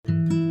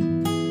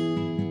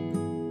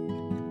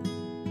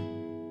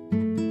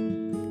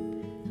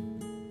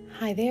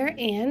Hi there,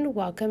 and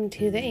welcome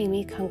to the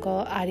Amy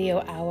Kunkel Audio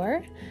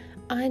Hour.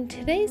 On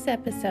today's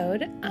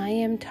episode, I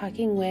am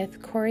talking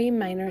with Corey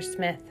Miner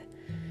Smith.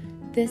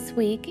 This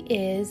week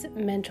is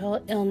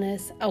Mental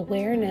Illness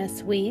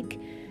Awareness Week,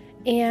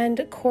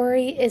 and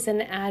Corey is an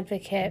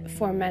advocate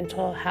for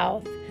mental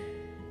health.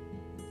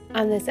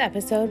 On this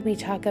episode, we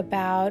talk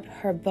about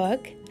her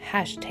book,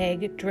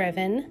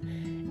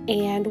 #Driven,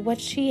 and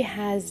what she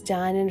has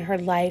done in her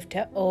life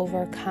to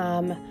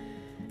overcome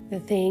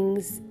the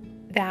things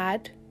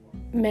that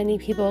many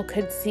people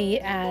could see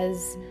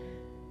as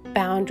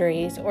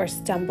boundaries or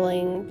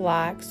stumbling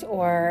blocks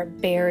or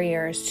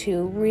barriers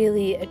to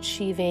really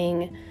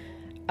achieving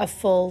a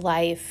full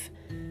life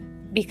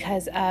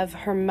because of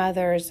her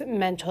mother's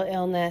mental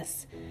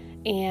illness.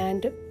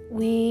 And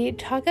we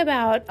talk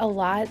about a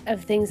lot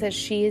of things that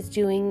she is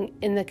doing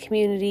in the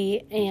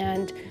community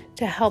and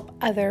to help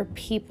other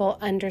people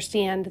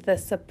understand the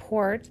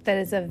support that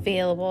is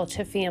available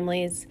to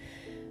families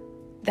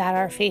that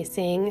are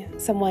facing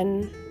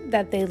someone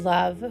that they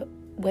love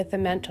with a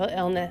mental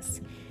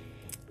illness.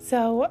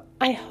 So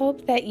I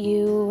hope that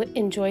you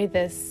enjoy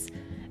this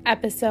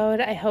episode.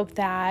 I hope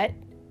that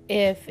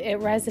if it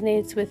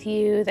resonates with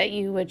you, that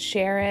you would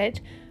share it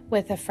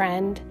with a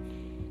friend.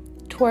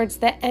 Towards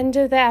the end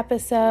of the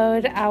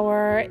episode,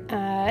 our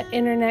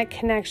internet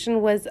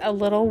connection was a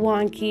little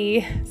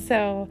wonky,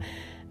 so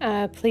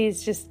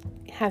please just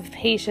have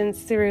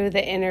patience through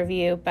the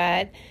interview,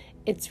 but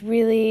it's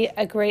really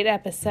a great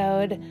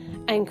episode.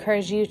 I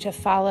encourage you to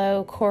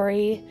follow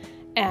Corey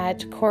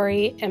at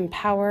Corey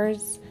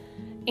Empowers,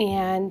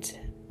 and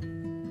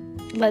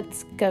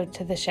let's go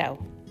to the show.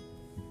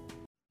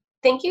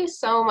 Thank you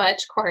so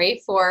much,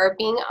 Corey, for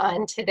being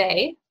on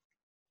today.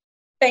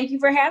 Thank you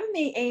for having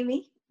me,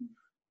 Amy.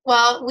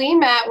 Well, we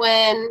met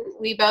when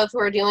we both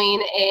were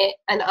doing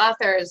an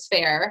author's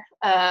fair,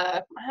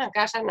 I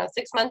don't know,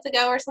 6 months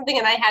ago or something,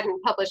 and I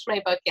hadn't published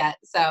my book yet,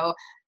 so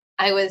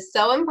I was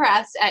so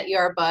impressed at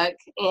your book,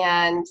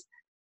 and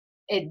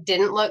it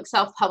didn't look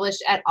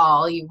self-published at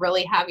all. You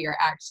really have your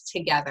act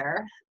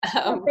together.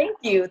 Thank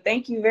you.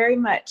 Thank you very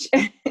much.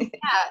 Yeah.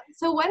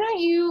 So why don't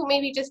you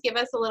maybe just give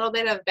us a little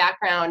bit of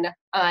background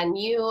on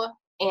you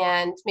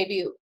and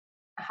maybe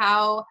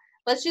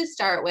let's just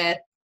start with,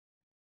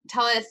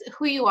 tell us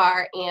who you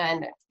are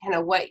and kind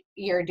of what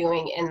you're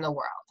doing in the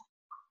world.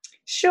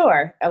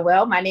 Sure.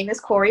 Well, my name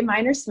is Corey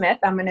Miner Smith.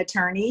 I'm an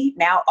attorney,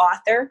 now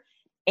author,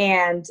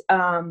 and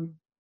I'm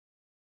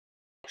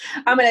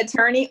an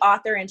attorney,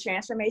 author, and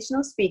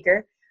transformational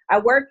speaker. I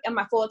work in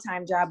my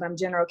full-time job. I'm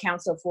general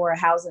counsel for a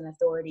housing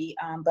authority,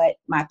 but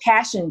my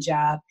passion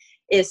job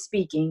is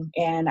speaking,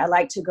 and I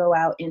like to go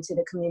out into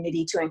the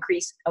community to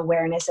increase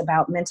awareness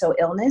about mental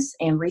illness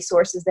and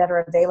resources that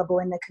are available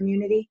in the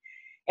community,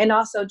 and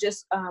also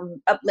just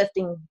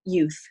uplifting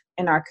youth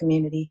in our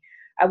community.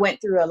 I went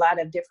through a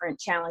lot of different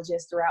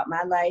challenges throughout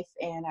my life,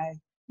 and I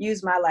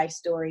use my life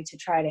story to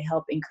try to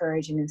help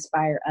encourage and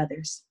inspire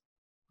others.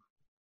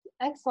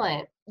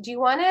 Excellent. Do you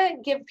want to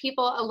give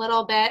people a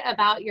little bit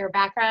about your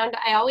background?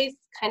 I always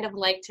kind of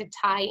like to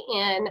tie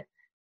in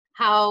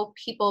how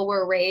people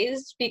were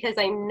raised because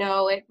I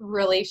know it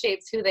really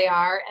shapes who they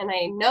are. And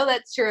I know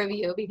that's true of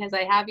you because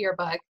I have your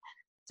book.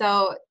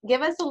 So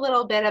give us a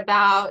little bit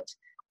about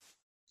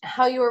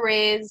how you were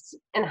raised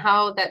and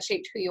how that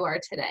shaped who you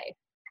are today.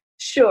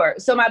 Sure.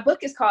 So my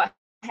book is called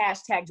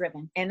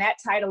 #Driven, and that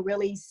title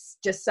really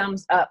just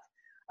sums up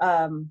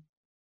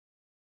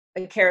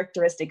a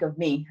characteristic of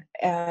me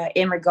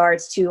in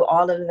regards to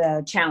all of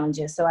the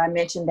challenges. So I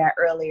mentioned that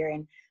earlier,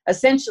 and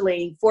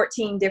essentially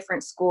 14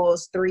 different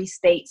schools, 3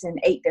 states, and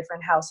 8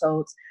 different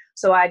households.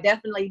 So I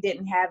definitely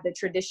didn't have the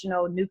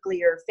traditional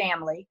nuclear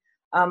family.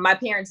 My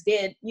parents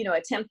did,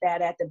 attempt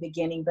that at the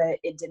beginning, but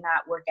it did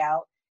not work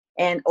out.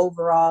 And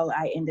overall,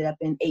 I ended up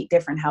in 8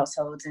 different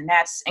households, and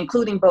that's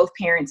including both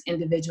parents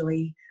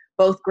individually,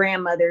 both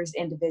grandmothers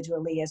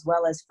individually, as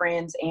well as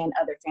friends and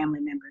other family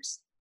members.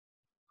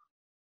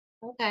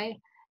 Okay.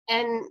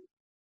 And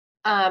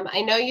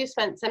I know you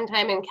spent some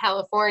time in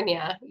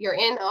California. You're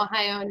in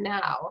Ohio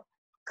now.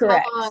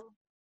 Correct. How long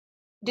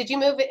did you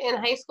move in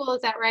high school?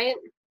 Is that right?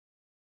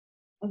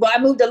 Well, I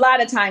moved a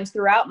lot of times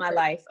throughout my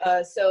life.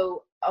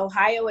 So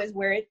Ohio is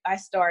where I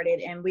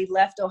started, and we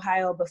left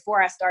Ohio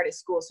before I started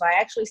school. So I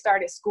actually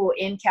started school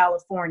in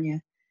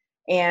California,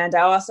 and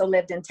I also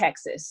lived in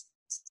Texas.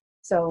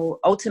 So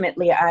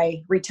ultimately,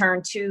 I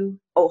returned to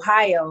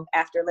Ohio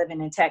after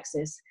living in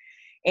Texas.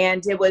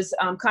 And it was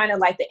kind of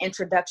like the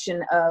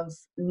introduction of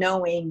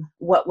knowing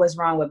what was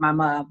wrong with my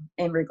mom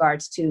in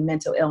regards to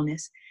mental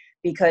illness,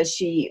 because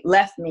she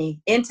left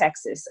me in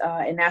Texas.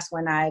 And that's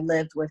when I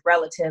lived with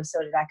relatives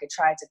so that I could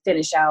try to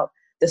finish out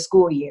the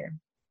school year.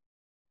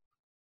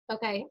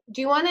 Okay.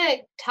 Do you want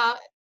to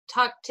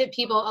talk to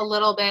people a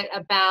little bit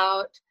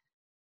about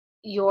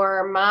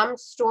your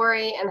mom's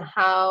story and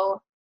how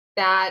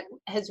that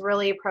has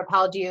really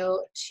propelled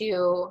you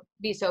to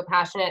be so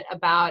passionate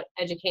about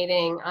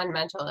educating on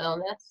mental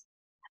illness?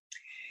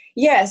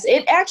 Yes,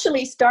 it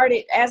actually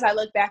started as I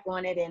look back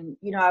on it, and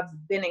I've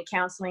been in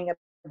counseling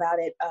about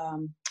it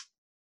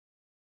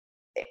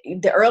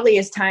the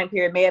earliest time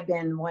period may have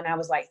been when I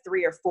was like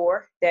 3 or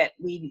 4 that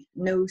we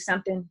knew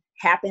something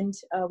happened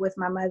with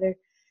my mother.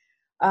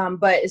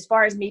 But as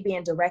far as me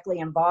being directly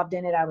involved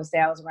in it, I would say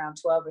I was around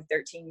 12 or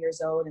 13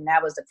 years old. And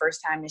that was the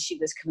first time that she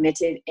was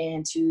committed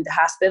into the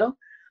hospital.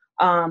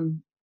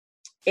 And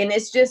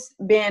it's just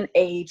been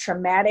a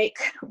traumatic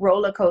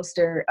roller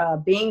coaster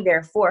being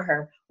there for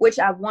her, which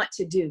I want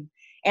to do.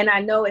 And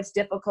I know it's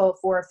difficult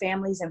for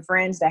families and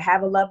friends that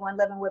have a loved one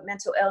living with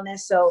mental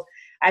illness. So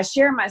I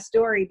share my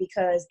story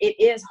because it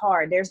is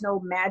hard. There's no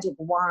magic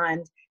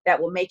wand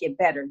that will make it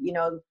better. You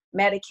know,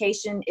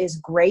 medication is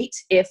great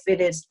if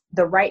it is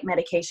the right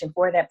medication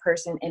for that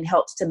person and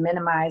helps to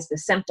minimize the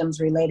symptoms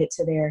related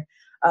to their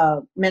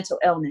mental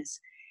illness.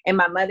 In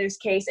my mother's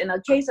case, in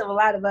the case of a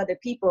lot of other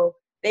people,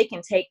 they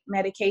can take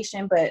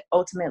medication, but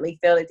ultimately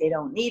feel that they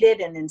don't need it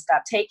and then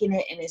stop taking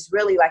it. And it's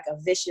really like a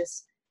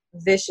vicious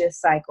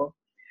cycle.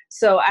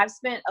 So I've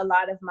spent a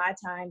lot of my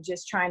time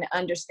just trying to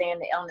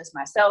understand the illness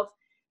myself,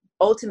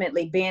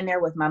 ultimately being there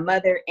with my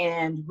mother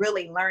and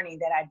really learning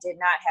that I did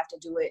not have to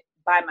do it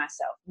by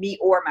myself, me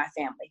or my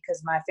family,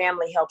 because my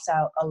family helps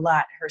out a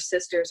lot. Her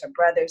sisters, her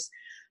brothers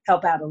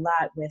help out a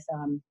lot with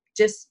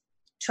just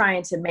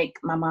trying to make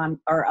my mom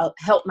or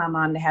help my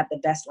mom to have the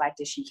best life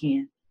that she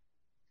can.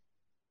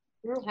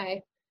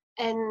 Okay.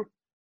 And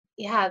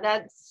yeah,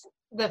 that's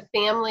the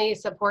family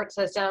support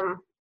system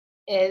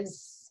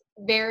is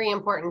very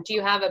important. Do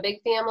you have a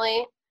big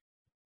family?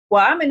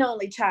 Well, I'm an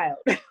only child,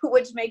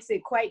 which makes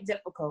it quite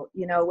difficult.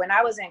 You know, when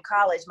I was in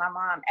college, my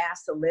mom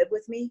asked to live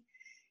with me.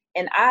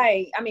 And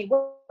I mean,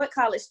 what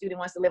college student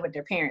wants to live with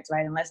their parents,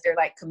 right? Unless they're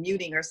like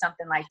commuting or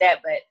something like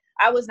that. But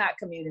I was not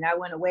commuting. I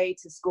went away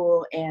to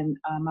school and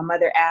my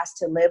mother asked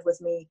to live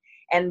with me.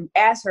 And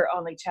as her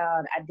only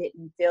child, I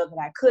didn't feel that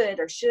I could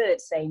or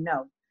should say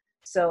no.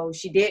 So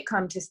she did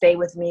come to stay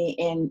with me,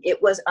 and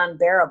it was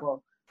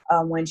unbearable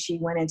when she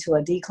went into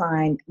a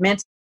decline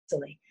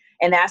mentally.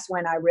 And that's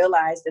when I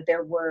realized that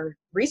there were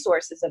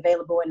resources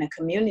available in the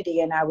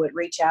community, and I would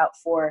reach out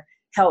for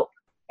help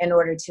in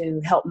order to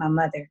help my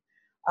mother.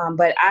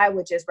 But I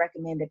would just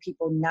recommend that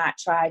people not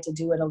try to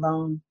do it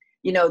alone.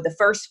 You know, the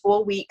first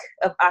full week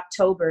of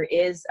October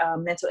is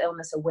Mental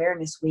Illness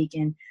Awareness Week.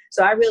 And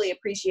so I really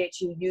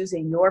appreciate you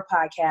using your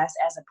podcast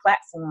as a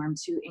platform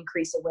to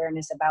increase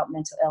awareness about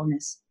mental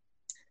illness.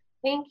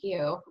 Thank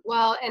you.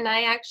 Well, and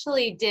I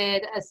actually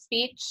did a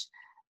speech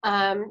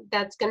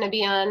that's going to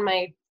be on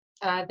my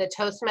the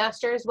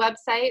Toastmasters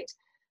website,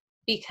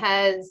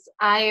 because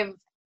I've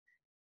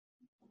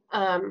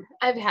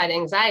had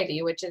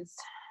anxiety, which is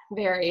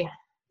very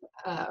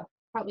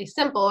probably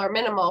simple or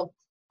minimal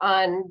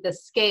on the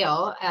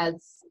scale,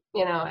 as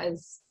you know,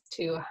 as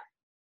to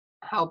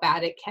how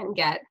bad it can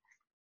get.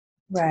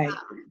 Right.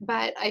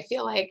 But I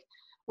feel like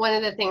one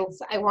of the things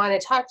I want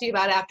to talk to you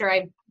about after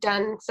I've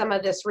done some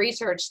of this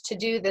research to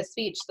do the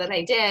speech that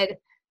I did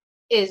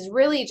is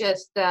really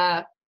just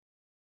the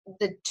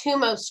two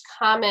most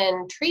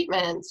common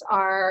treatments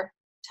are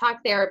talk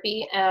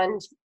therapy and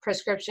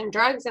prescription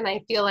drugs. And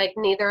I feel like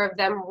neither of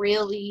them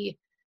really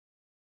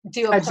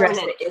do a address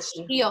permanent the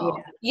issue. heal.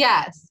 Yeah.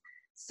 Yes.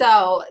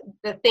 So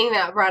the thing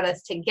that brought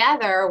us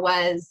together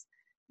was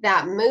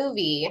that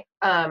movie,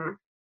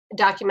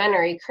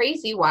 documentary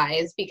Crazy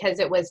Wise, because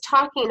it was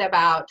talking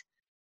about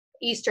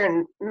not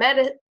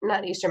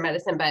Eastern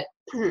medicine, but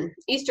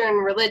Eastern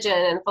religion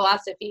and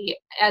philosophy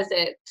as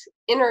it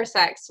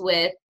intersects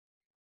with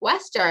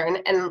Western.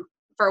 And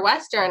for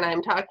Western,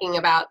 I'm talking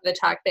about the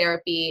talk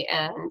therapy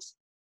and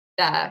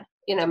the,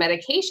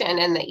 medication,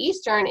 and the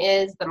Eastern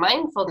is the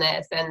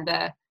mindfulness and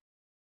the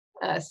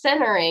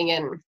centering.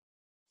 And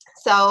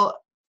so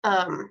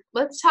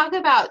let's talk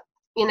about,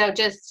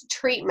 just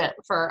treatment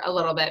for a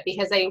little bit,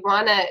 because I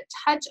want to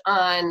touch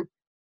on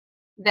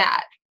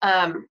that.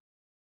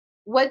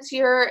 What's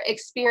your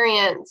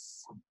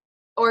experience,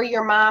 or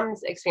your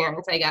mom's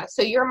experience, I guess?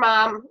 So your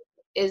mom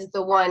is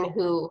the one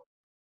who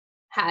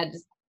had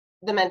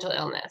the mental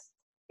illness.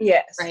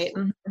 Yes. Right.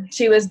 Mm-hmm.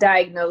 She was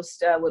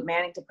diagnosed with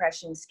manic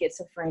depression,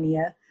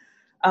 schizophrenia.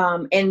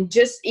 And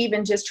just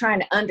trying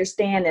to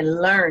understand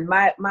and learn.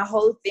 My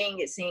whole thing,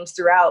 it seems,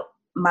 throughout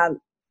my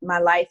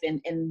life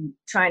and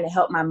trying to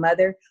help my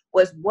mother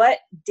was what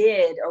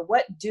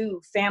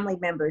do family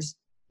members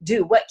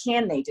do? What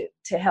can they do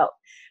to help?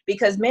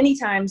 Because many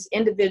times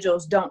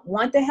individuals don't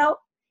want the help,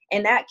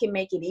 and that can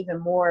make it even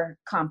more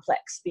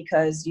complex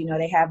because,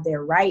 they have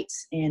their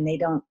rights and they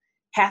don't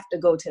have to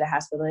go to the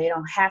hospital. They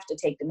don't have to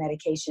take the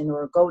medication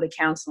or go to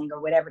counseling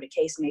or whatever the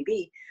case may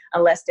be,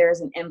 unless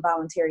there's an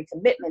involuntary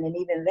commitment. And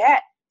even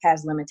that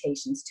has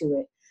limitations to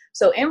it.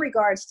 So in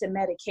regards to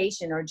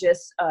medication or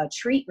just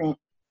treatment,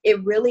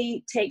 it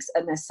really takes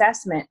an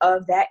assessment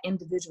of that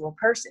individual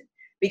person,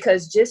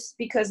 because just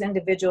because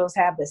individuals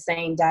have the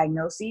same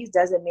diagnoses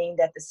doesn't mean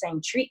that the same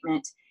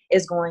treatment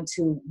is going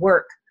to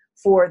work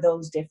for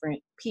those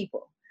different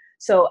people.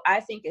 So I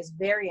think it's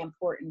very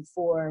important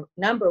for,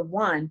 number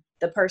one,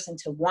 the person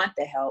to want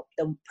the help,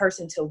 the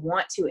person to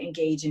want to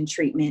engage in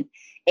treatment,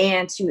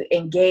 and to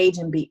engage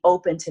and be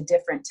open to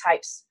different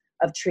types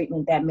of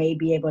treatment that may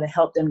be able to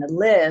help them to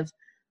live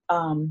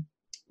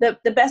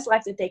the best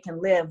life that they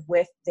can live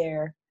with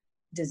their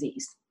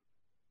disease.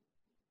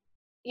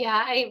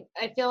 Yeah, I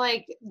feel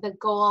like the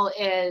goal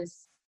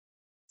is,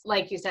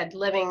 like you said,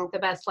 living the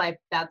best life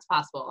that's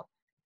possible.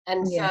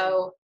 And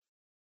so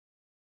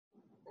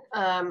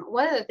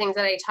one of the things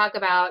that I talk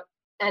about,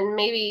 and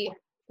maybe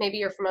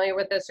you're familiar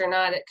with this or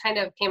not, it kind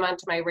of came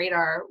onto my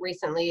radar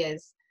recently,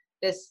 is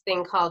this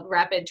thing called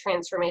rapid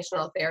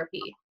transformational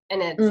therapy.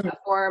 And it's a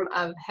form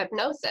of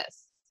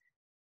hypnosis,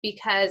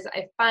 because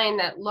I find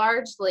that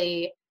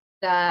largely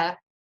the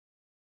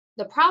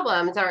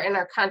problems are in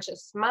our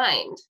conscious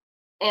mind.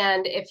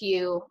 And if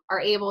you are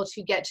able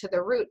to get to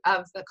the root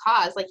of the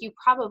cause, like, you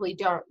probably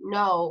don't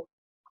know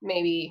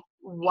maybe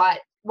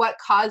what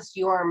caused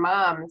your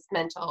mom's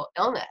mental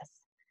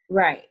illness.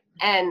 Right.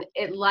 And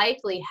it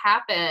likely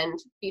happened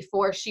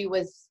before she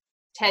was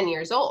 10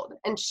 years old,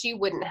 and she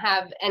wouldn't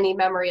have any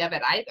memory of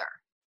it either.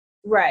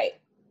 Right.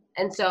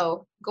 And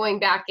so going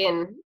back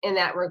in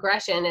that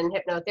regression and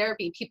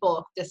hypnotherapy,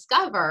 people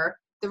discover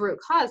the root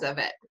cause of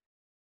it.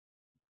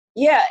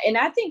 Yeah. And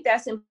I think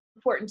that's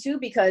important too,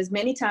 because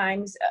many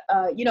times,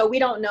 we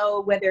don't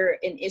know whether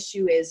an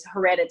issue is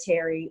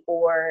hereditary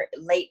or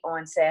late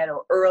onset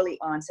or early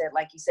onset,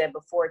 like you said,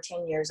 before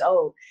 10 years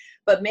old.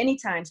 But many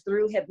times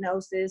through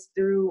hypnosis,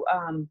 through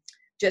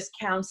just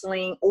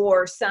counseling,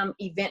 or some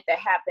event that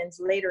happens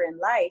later in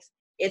life,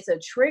 it's a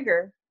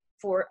trigger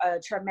for a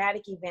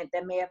traumatic event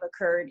that may have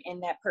occurred in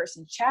that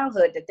person's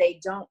childhood that they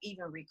don't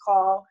even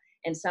recall,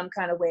 in some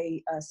kind of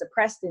way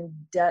suppressed, and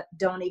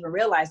don't even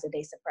realize that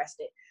they suppressed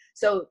it.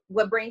 So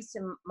what brings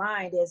to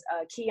mind is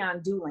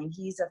Keon Dooling.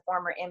 He's a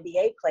former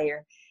NBA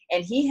player,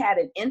 and he had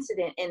an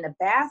incident in the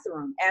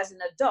bathroom as an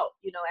adult,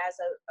 as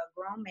a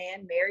grown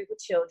man married with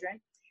children.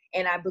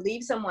 And I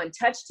believe someone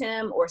touched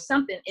him or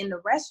something in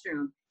the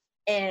restroom,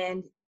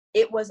 and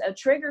it was a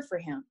trigger for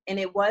him. And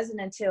it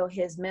wasn't until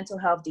his mental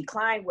health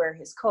declined, where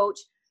his coach,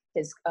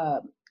 his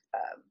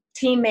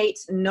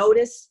teammates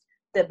noticed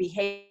the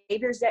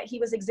behaviors that he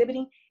was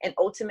exhibiting, and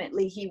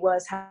ultimately he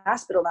was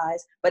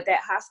hospitalized. But that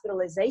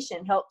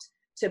hospitalization helped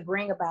to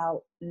bring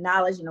about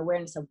knowledge and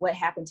awareness of what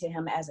happened to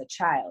him as a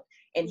child.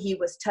 And he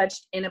was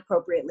touched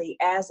inappropriately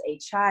as a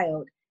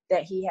child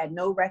that he had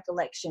no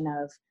recollection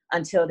of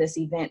until this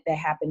event that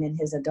happened in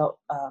his adult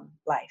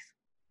life.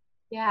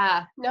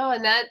 Yeah, no,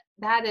 and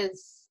that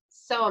is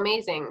so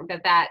amazing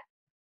that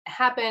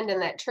happened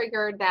and that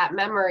triggered that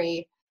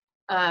memory.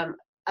 A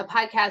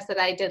podcast that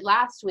I did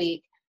last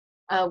week,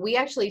 we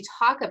actually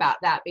talk about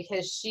that,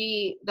 because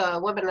the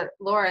woman,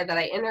 Laura, that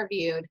I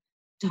interviewed,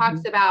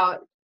 talks about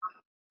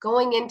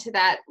going into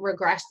that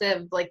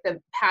regressive, like the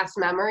past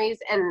memories,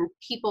 and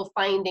people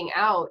finding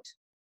out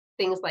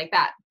things like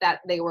that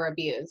they were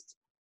abused.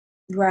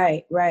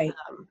 Right.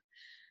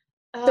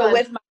 So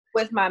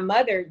with my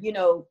mother,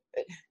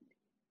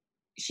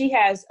 she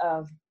has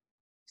a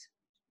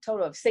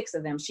total of 6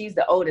 of them. She's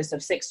the oldest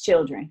of 6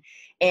 children.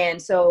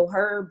 And so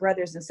her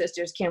brothers and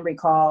sisters can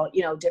recall,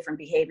 different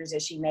behaviors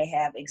that she may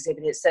have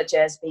exhibited, such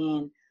as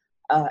being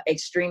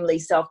extremely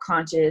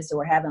self-conscious,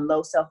 or having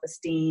low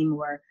self-esteem,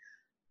 or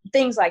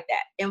things like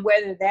that. And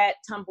whether that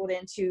tumbled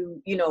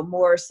into,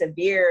 more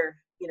severe,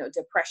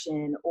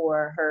 depression,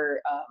 or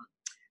her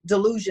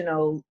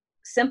delusional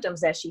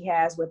symptoms that she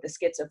has with the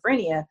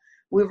schizophrenia,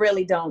 we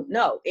really don't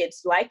know.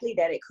 It's likely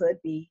that it could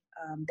be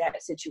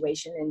that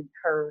situation in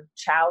her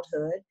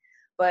childhood,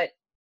 but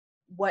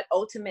what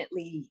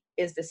ultimately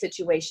is the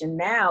situation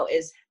now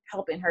is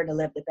helping her to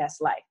live the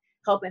best life,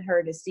 helping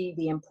her to see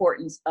the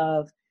importance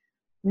of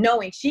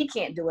knowing she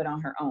can't do it on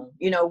her own.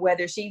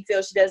 Whether she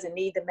feels she doesn't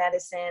need the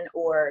medicine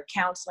or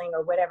counseling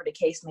or whatever the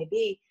case may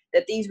be,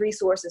 that these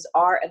resources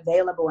are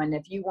available. And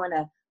if you want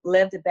to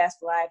live the best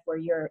life where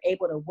you're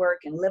able to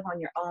work and live on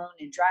your own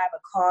and drive a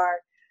car,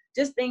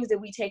 just things that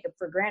we take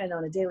for granted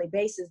on a daily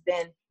basis,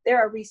 then there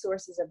are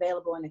resources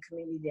available in the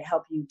community to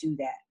help you do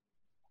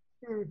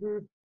that.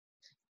 Mm-hmm.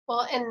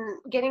 Well, and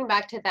getting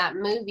back to that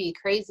movie,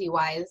 Crazy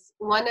Wise,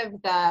 one of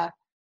the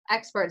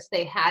experts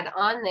they had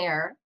on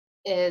there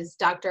is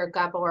Dr.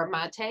 Gabor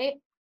Mate,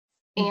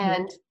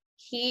 and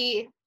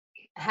he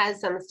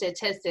has some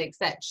statistics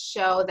that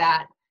show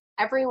that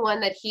everyone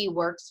that he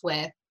works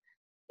with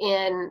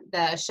in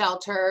the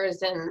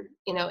shelters and,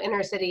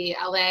 inner city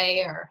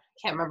LA, or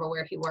can't remember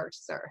where he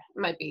works, or it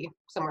might be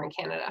somewhere in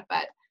Canada,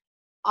 but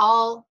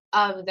all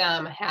of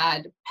them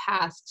had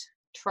past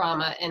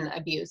trauma and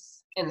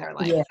abuse in their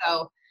life. Yeah.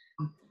 So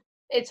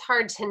it's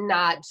hard to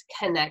not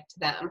connect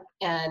them,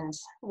 and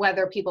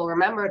whether people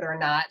remember it or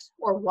not,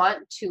 or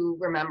want to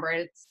remember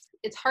it,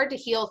 it's hard to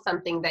heal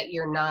something that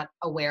you're not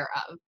aware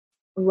of.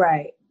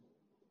 Right.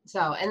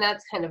 So, and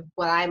that's kind of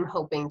what I'm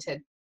hoping to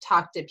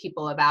talk to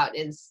people about,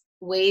 is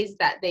ways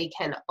that they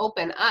can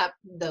open up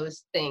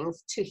those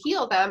things to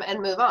heal them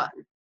and move on.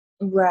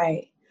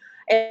 Right.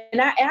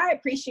 And I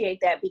appreciate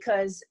that,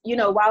 because,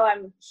 while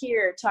I'm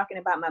here talking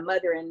about my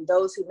mother and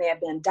those who may have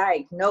been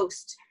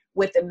diagnosed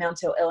with a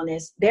mental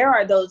illness, there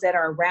are those that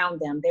are around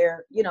them.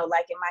 They're,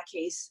 like in my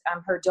case,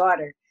 I'm her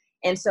daughter.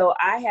 And so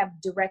I have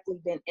directly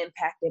been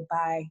impacted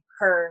by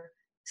her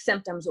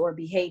symptoms or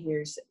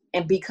behaviors.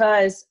 And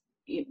because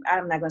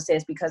I'm not going to say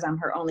it's because I'm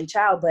her only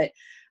child, but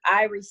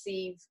I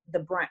receive the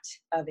brunt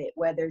of it,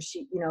 whether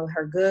she,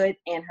 her good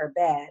and her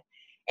bad.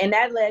 And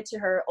that led to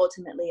her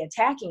ultimately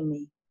attacking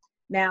me.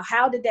 Now,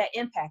 how did that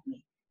impact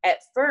me? At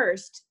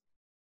first,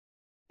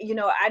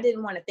 I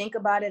didn't want to think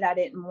about it. I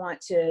didn't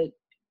want to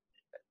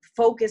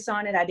focus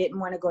on it. I didn't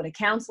want to go to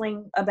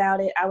counseling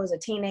about it. I was a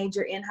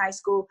teenager in high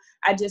school.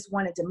 I just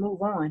wanted to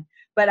move on.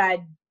 But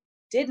I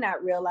did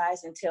not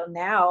realize until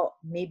now,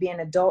 me being an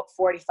adult,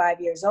 45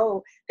 years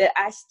old, that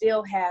I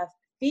still have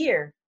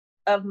fear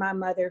of my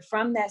mother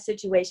from that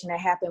situation that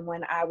happened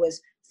when I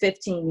was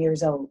 15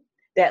 years old.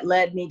 That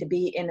led me to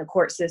be in the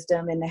court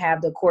system and to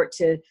have the court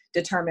to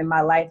determine my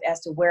life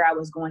as to where I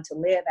was going to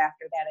live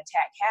after that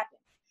attack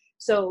happened.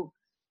 So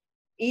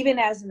even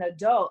as an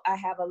adult, I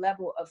have a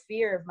level of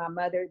fear of my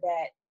mother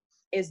that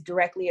is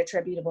directly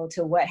attributable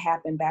to what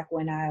happened back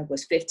when I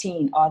was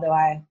 15, although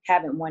I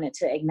haven't wanted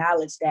to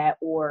acknowledge that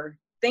or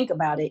think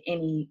about it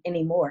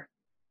anymore.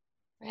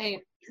 Right.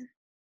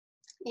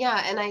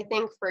 Yeah. And I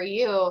think for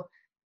you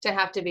to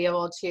have to be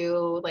able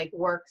to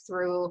work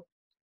through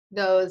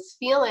those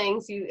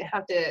feelings, you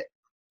have to,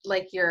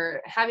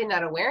 you're having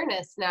that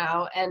awareness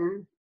now,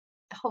 and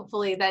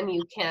hopefully then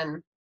you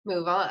can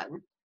move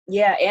on.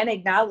 Yeah. And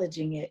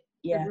acknowledging it.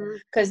 Yeah.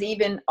 Because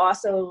even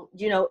also,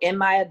 in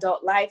my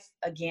adult life,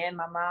 again,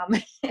 my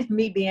mom,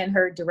 me being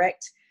her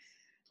direct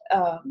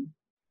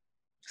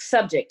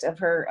subject of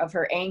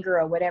her anger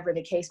or whatever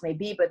the case may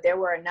be. But there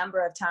were a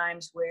number of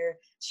times where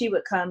she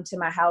would come to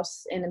my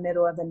house in the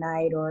middle of the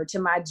night or to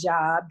my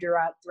job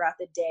throughout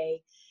the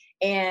day.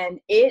 And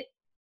it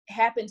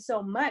happened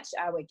so much,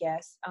 I would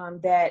guess,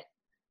 that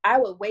I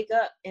would wake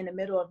up in the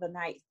middle of the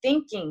night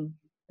thinking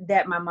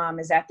that my mom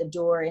is at the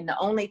door. And the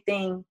only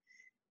thing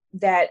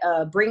that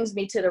brings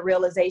me to the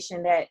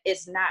realization that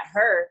it's not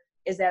her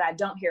is that I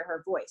don't hear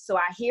her voice. So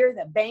I hear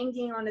the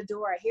banging on the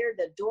door, I hear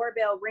the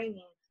doorbell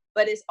ringing,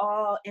 but it's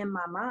all in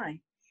my mind.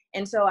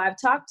 And so I've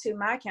talked to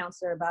my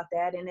counselor about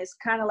that, and it's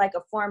kind of like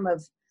a form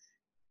of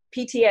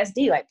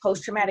PTSD, like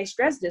post-traumatic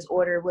stress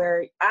disorder,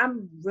 where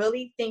I'm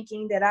really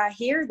thinking that I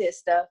hear this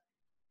stuff,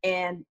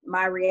 and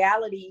my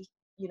reality,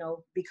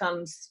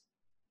 becomes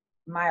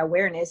my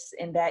awareness,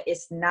 and that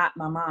it's not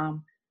my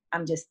mom.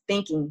 I'm just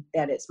thinking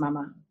that it's my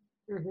mom.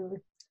 Mm-hmm.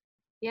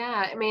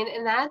 Yeah, I mean,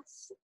 and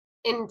that's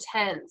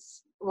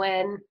intense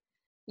when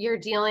you're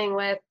dealing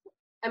with,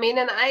 and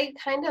I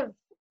kind of,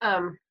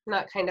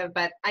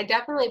 but I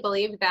definitely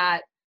believe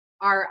that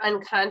our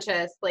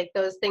unconscious,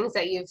 those things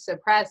that you've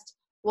suppressed,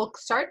 will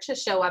start to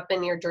show up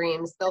in your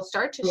dreams. They'll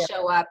start to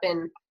show up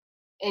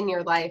in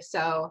your life.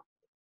 So,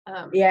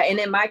 yeah, and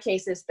in my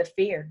case, it's the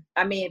fear.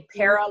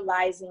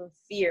 Paralyzing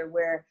fear,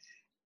 where,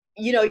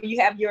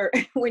 you have your,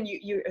 when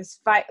you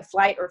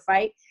flight or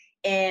fight,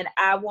 and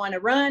I want to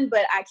run,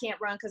 but I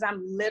can't run because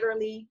I'm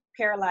literally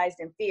paralyzed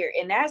in fear.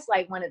 And that's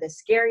one of the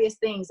scariest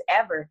things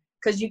ever,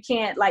 because you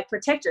can't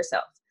protect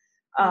yourself.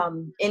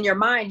 In your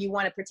mind, you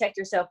want to protect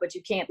yourself, but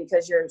you can't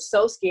because you're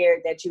so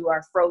scared that you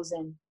are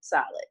frozen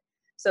solid.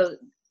 So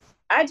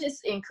I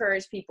just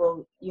encourage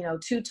people,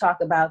 to talk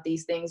about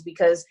these things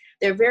because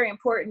they're very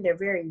important. They're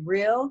very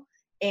real,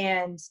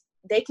 and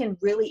they can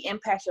really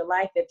impact your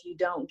life if you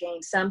don't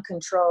gain some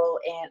control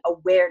and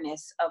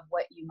awareness of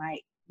what you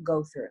might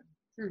go through.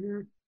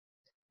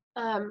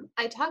 Mm-hmm.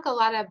 I talk a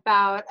lot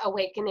about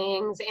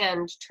awakenings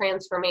and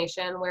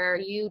transformation, where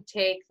you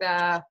take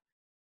the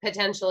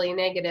potentially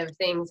negative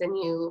things and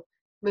you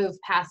move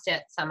past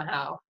it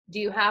somehow. Do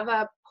you have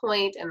a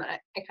point, and I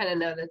kind of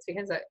know that's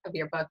because of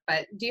your book,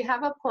 but do you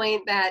have a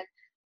point that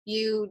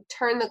you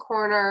turned the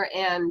corner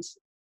and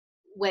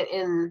went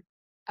in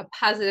a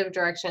positive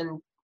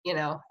direction,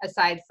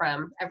 aside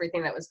from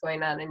everything that was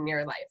going on in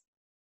your life?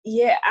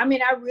 Yeah, I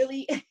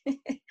really,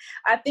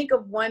 I think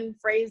of one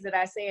phrase that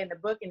I say in the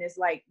book, and it's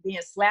like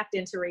being slapped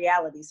into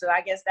reality. So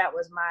I guess that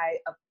was my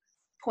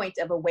point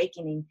of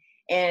awakening.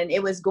 And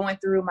it was going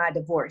through my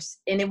divorce.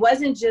 And it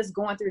wasn't just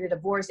going through the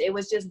divorce. It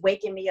was just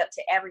waking me up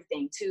to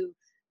everything, to,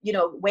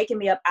 waking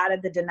me up out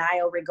of the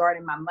denial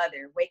regarding my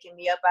mother, waking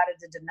me up out of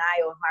the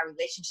denial of my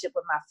relationship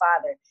with my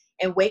father,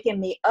 and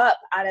waking me up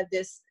out of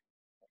this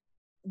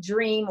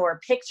dream or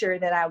picture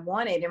that I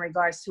wanted in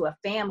regards to a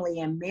family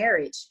and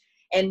marriage.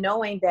 And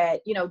knowing that,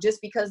 just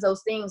because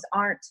those things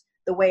aren't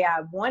the way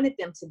I wanted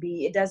them to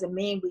be, it doesn't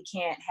mean we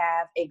can't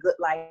have a good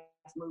life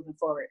moving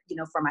forward,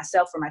 for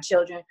myself, for my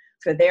children,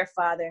 for their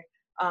father.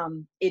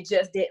 It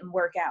just didn't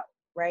work out.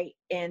 Right.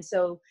 And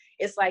so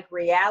it's like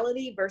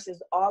reality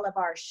versus all of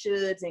our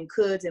shoulds and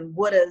coulds and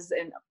wouldas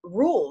and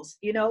rules.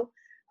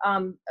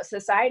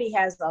 Society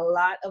has a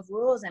lot of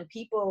rules, and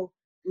people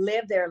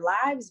live their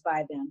lives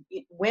by them.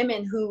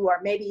 Women who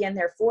are maybe in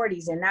their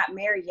 40s and not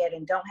married yet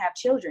and don't have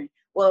children.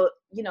 Well,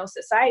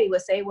 society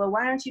would say, well,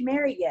 why aren't you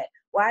married yet?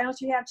 Why don't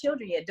you have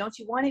children yet? Don't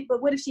you want it?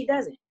 But what if she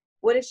doesn't?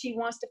 What if she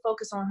wants to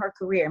focus on her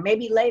career?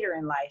 Maybe later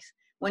in life,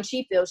 when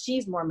she feels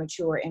she's more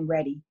mature and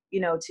ready,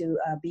 to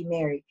be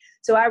married.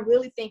 So I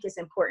really think it's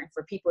important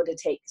for people to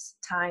take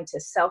time to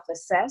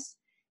self-assess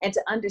and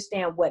to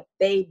understand what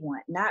they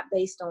want, not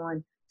based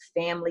on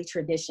family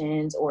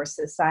traditions or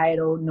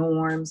societal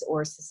norms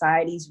or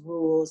society's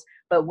rules,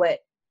 but what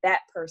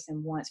that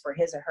person wants for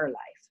his or her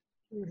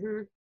life.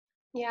 Mm-hmm.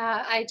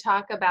 Yeah, I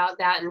talk about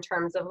that in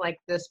terms of like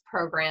this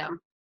program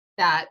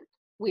that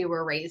we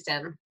were raised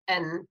in.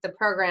 And the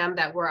program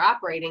that we're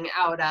operating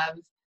out of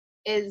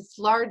is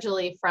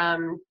largely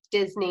from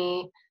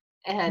Disney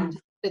and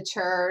the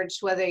church,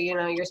 whether, you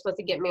know, you're supposed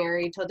to get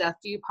married till death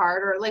do you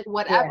part, or like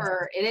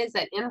whatever it is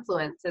that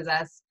influences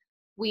us.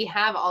 We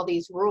have all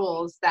these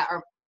rules that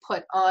are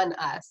put on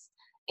us.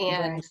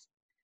 And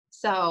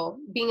so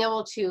being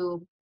able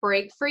to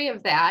break free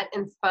of that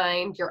and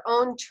find your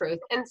own truth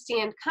and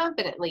stand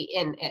confidently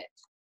in it.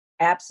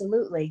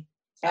 Absolutely.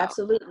 So.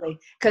 Absolutely.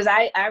 Because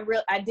I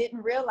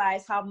didn't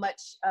realize how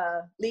much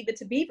Leave It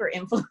to Beaver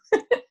influenced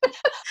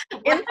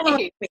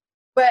me.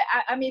 But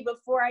I mean,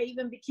 before I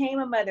even became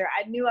a mother,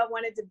 I knew I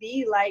wanted to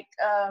be like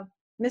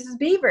Mrs.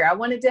 Beaver. I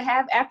wanted to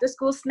have after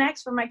school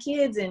snacks for my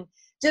kids and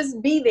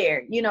just be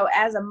there, you know,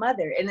 as a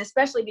mother. And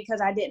especially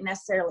because I didn't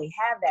necessarily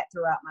have that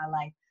throughout my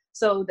life.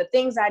 So the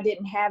things I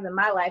didn't have in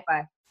my life,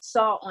 I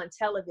saw on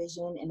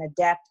television and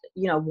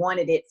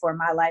wanted it for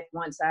my life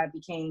once I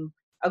became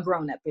a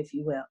grown-up, if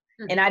you will.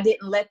 Mm-hmm. And I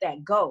didn't let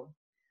that go.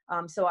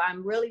 So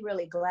I'm really,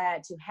 really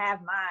glad to have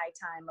my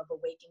time of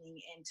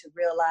awakening and to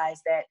realize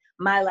that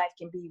my life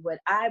can be what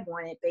I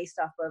wanted based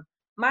off of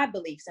my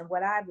beliefs and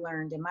what I've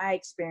learned and my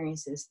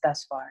experiences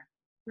thus far.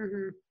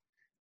 Mm-hmm.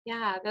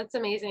 Yeah, that's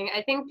amazing.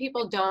 I think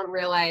people don't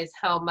realize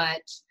how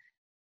much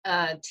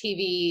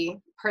TV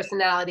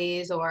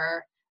personalities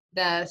or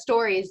the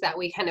stories that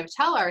we kind of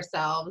tell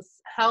ourselves,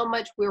 how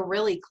much we're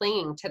really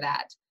clinging to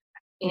that.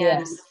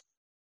 And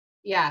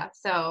yeah,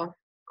 so.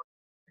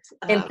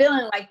 And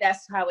feeling like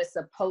that's how it's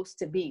supposed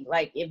to be.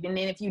 Like,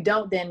 if you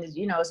don't, then,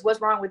 you know, it's what's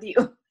wrong with you.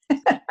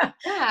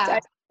 Yeah.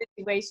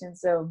 Situation.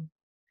 So.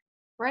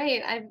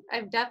 Right.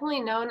 I've definitely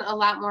known a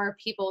lot more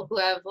people who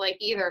have like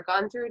either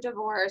gone through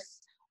divorce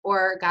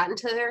or gotten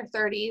to their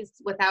 30s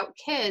without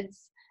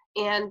kids.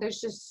 And there's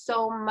just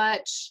so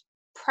much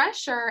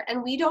pressure,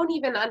 and we don't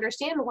even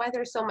understand why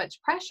there's so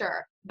much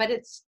pressure, but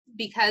it's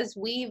because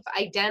we've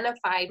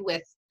identified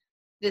with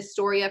this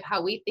story of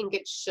how we think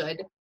it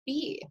should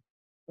be.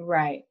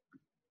 Right.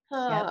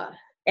 Yep.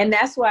 And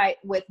that's why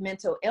with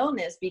mental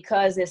illness,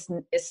 because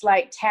it's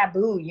like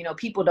taboo, you know,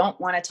 people don't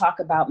want to talk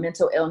about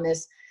mental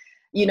illness.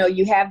 You know,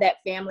 you have that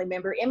family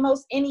member in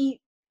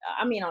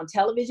on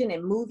television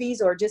and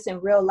movies or just in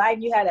real life,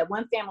 you have that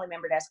one family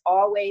member that's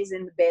always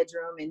in the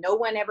bedroom and no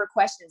one ever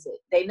questions it.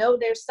 They know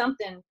there's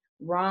something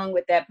wrong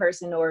with that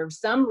person or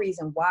some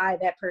reason why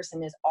that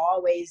person is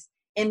always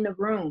in the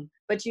room,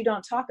 but you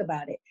don't talk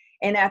about it.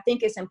 And I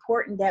think it's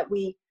important that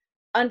we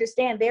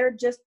understand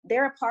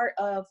they're a part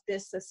of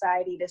this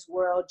society, this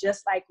world,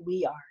 just like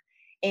we are.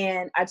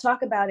 And I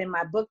talk about in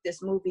my book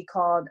this movie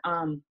called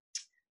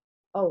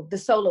The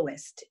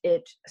Soloist.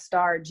 It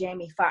starred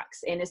Jamie Foxx,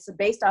 and it's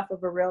based off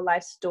of a real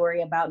life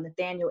story about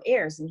Nathaniel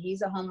Ayers, and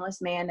he's a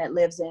homeless man that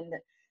lives in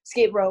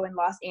Skid Row in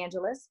Los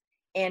Angeles.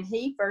 And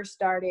he first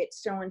started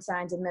showing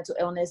signs of mental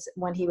illness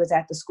when he was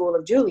at the School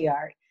of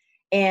Juilliard.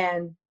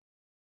 And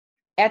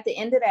at the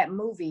end of that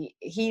movie,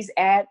 he's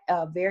at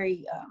a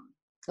very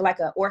like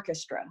an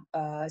orchestra.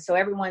 So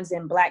everyone's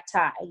in black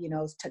tie, you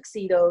know,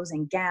 tuxedos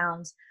and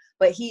gowns,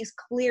 but he's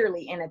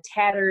clearly in a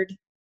tattered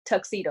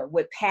tuxedo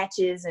with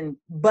patches and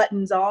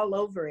buttons all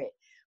over it.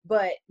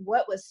 But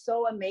what was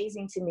so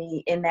amazing to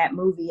me in that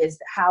movie is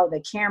how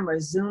the camera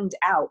zoomed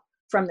out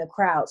from the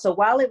crowd. So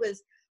while it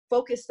was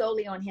focused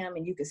solely on him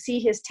and you could see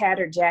his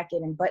tattered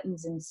jacket and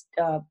buttons and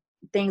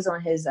things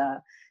on his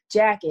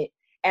jacket,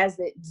 as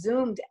it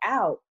zoomed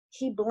out,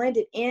 he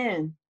blended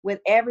in with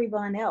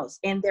everyone else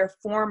in their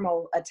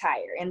formal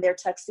attire, in their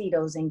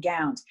tuxedos and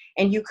gowns,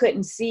 and you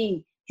couldn't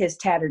see his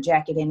tattered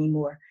jacket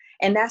anymore.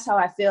 And that's how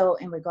I feel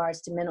in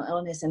regards to mental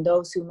illness and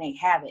those who may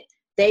have it.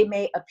 They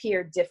may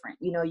appear different.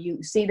 You know,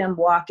 you see them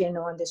walking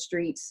on the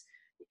streets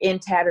in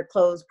tattered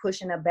clothes,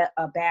 pushing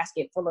a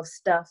basket full of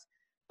stuff,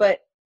 but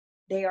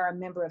they are a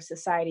member of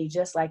society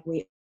just like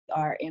we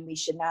are, and we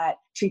should not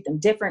treat them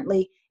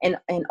differently. And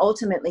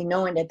ultimately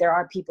knowing that there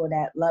are people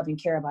that love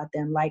and care about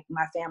them, like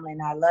my family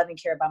and I love and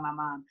care about my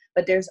mom,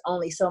 but there's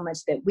only so much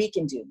that we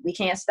can do. We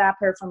can't stop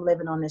her from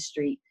living on the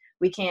street.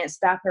 We can't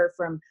stop her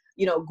from,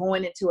 you know,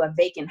 going into a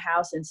vacant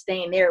house and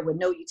staying there with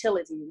no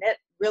utility. And that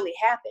really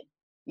happened.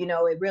 You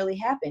know, it really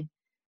happened.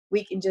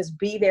 We can just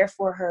be there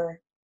for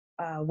her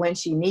when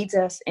she needs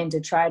us, and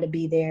to try to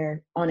be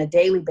there on a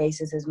daily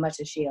basis as much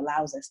as she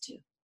allows us to.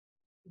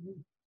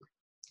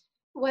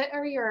 What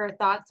are your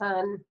thoughts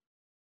on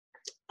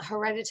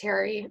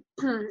hereditary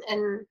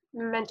and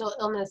mental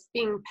illness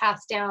being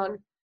passed down,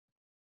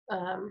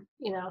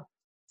 you know,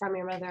 from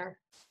your mother?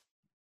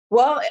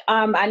 Well,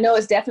 I know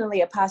it's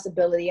definitely a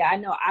possibility. I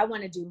know I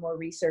want to do more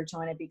research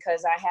on it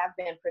because I have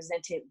been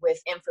presented with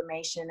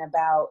information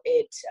about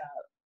it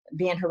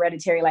being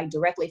hereditary, like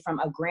directly from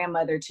a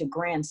grandmother to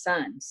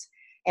grandsons.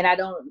 And I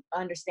don't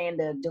understand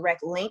the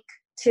direct link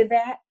to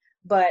that,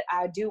 but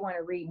I do want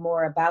to read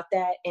more about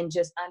that and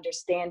just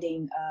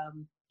understanding,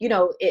 you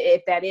know,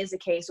 if that is the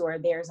case, or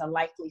there's a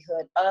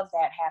likelihood of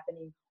that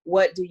happening,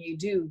 what do you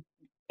do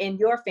in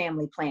your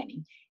family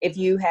planning? If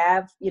you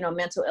have, you know,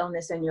 mental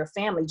illness in your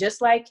family,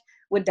 just like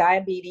with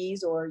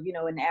diabetes, or, you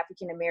know, in the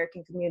African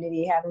American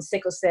community, having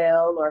sickle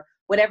cell or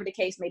whatever the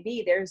case may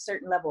be, there's a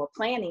certain level of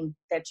planning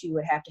that you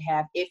would have to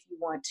have if you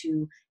want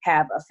to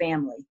have a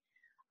family.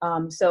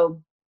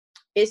 So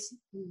it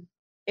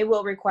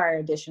will require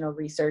additional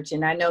research.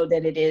 And I know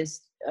that it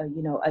is,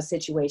 you know, a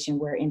situation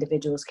where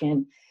individuals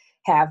can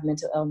have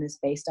mental illness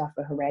based off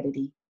of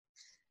heredity.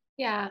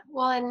 Yeah,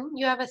 well, and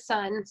you have a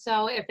son,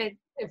 so if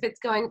it's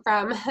going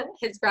from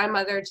his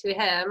grandmother to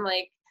him,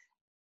 like,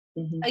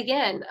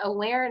 again,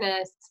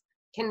 awareness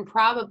can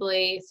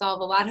probably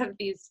solve a lot of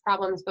these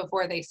problems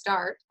before they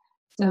start.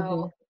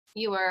 So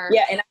you are.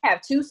 Yeah, and I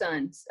have two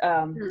sons,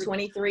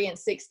 23 and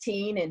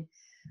 16, and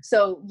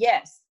so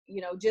yes,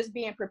 you know, just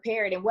being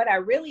prepared. And what I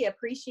really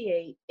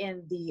appreciate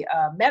in the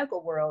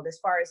medical world, as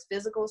far as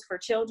physicals for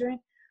children,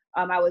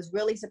 I was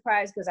really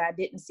surprised because I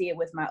didn't see it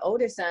with my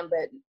oldest son,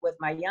 but with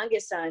my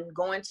youngest son,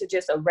 going to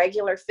just a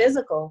regular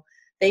physical,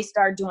 they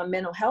start doing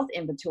mental health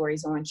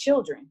inventories on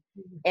children.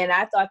 And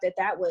I thought that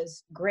that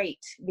was great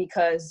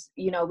because,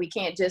 you know, we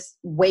can't just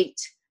wait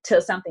till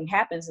something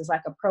happens. It's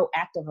like a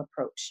proactive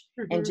approach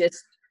and just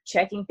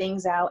checking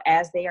things out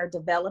as they are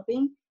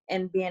developing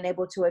and being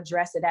able to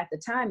address it at the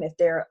time if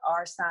there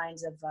are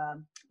signs of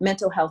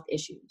mental health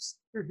issues.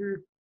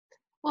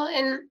 Well,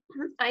 and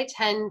I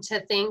tend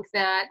to think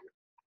that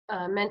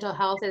mental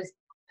health is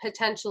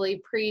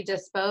potentially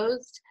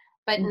predisposed,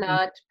 but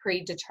not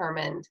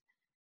predetermined.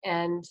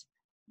 And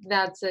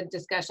that's a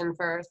discussion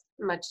for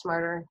much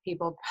smarter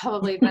people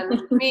probably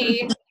than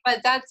me.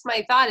 But that's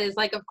my thought, is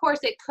like, of course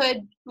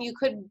you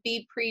could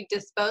be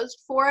predisposed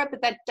for it,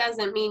 but that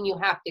doesn't mean you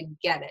have to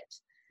get it.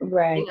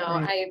 Right. You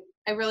know,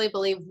 I really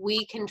believe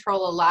we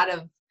control a lot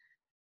of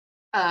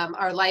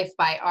our life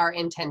by our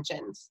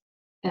intentions.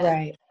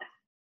 And,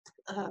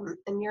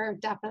 and you're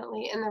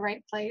definitely in the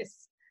right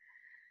place.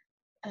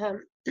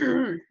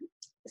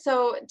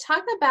 So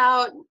talk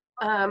about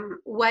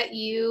what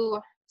you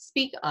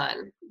speak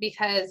on,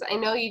 because I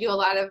know you do a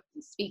lot of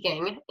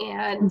speaking,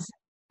 and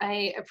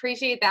I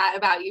appreciate that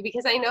about you,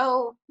 because I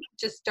know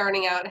just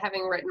starting out,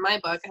 having written my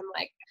book, I'm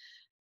like,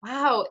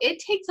 wow,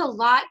 it takes a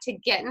lot to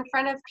get in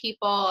front of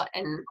people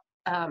and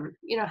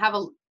you know, have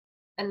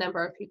a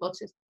number of people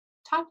to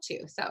talk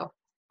to. So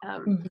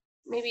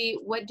maybe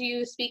what do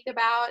you speak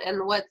about,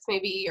 and what's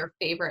maybe your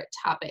favorite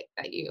topic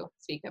that you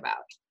speak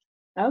about?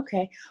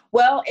 Okay.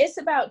 Well, it's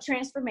about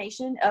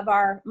transformation of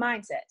our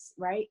mindsets,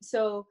 right?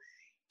 So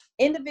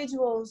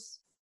individuals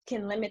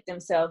can limit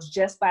themselves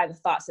just by the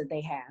thoughts that they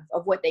have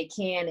of what they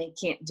can and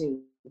can't do.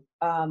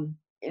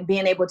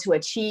 Being able to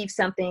achieve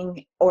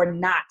something or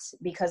not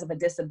because of a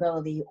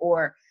disability,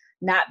 or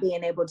not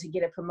being able to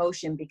get a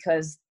promotion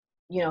because,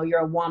 you know,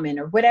 you're a woman,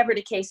 or whatever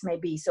the case may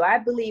be. So I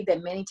believe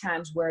that many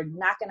times we're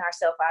knocking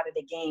ourselves out of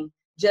the game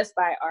just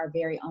by our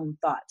very own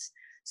thoughts.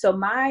 So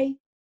my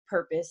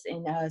purpose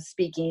in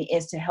speaking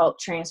is to help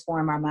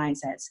transform our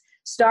mindsets,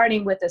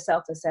 starting with a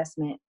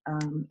self-assessment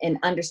and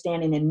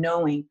understanding and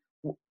knowing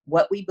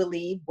what we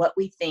believe, what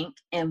we think,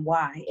 and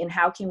why, and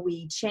how can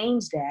we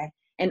change that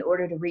in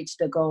order to reach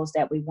the goals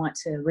that we want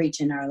to reach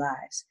in our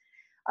lives.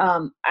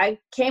 I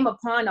came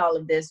upon all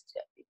of this.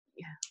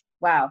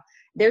 Wow,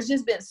 there's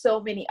just been so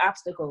many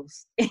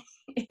obstacles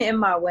in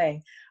my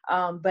way,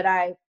 but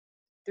I,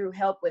 through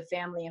help with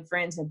family and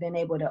friends, have been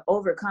able to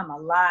overcome a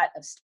lot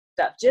of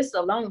stuff. Just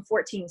alone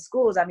 14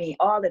 schools, I mean,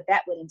 all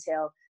that would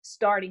entail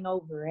starting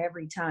over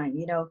every time.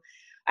 You know,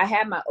 I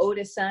had my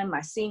oldest son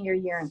my senior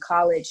year in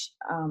college.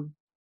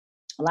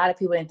 A lot of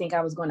people didn't think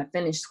I was going to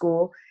finish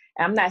school.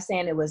 I'm not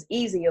saying it was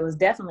easy. It was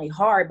definitely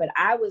hard, but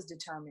I was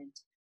determined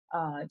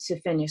to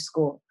finish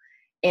school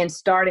and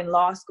start in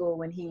law school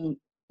when he,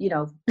 you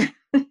know,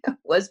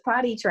 was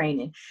potty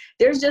training.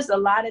 There's just a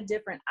lot of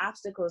different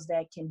obstacles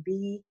that can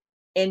be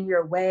in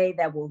your way,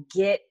 that will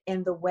get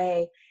in the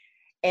way.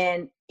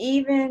 And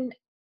even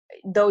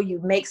though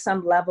you make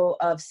some level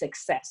of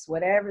success,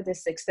 whatever the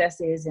success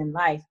is in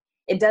life,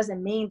 it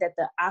doesn't mean that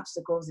the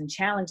obstacles and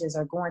challenges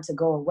are going to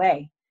go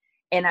away.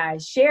 And I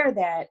share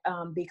that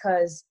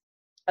because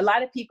a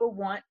lot of people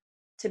want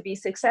to be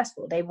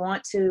successful. They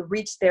want to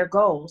reach their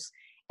goals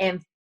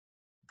and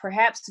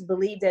perhaps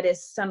believe that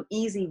it's some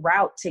easy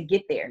route to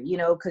get there, you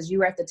know, because you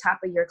were at the top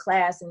of your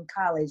class in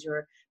college,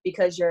 or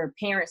because your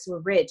parents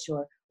were rich,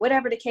 or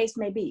whatever the case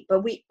may be.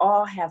 But we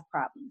all have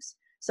problems.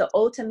 So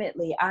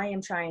ultimately, I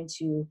am trying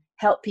to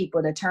help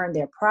people to turn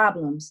their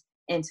problems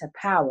into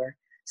power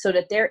so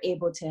that they're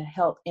able to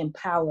help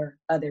empower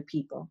other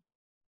people.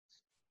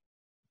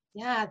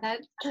 Yeah,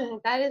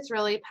 that is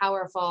really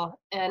powerful.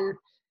 And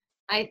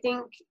I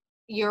think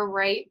you're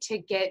right to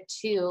get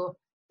to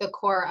the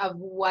core of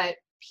what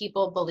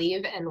people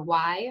believe and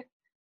why.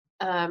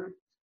 And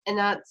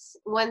that's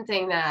one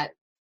thing that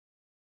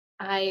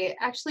I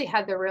actually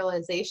had the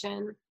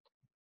realization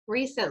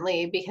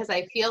recently, because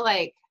I feel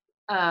like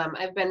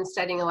I've been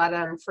studying a lot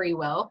on free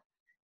will.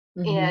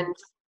 And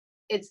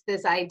it's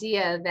this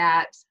idea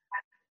that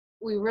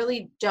we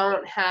really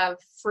don't have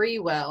free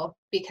will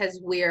because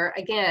we're,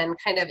 again,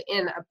 kind of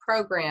in a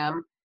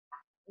program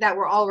that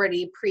we're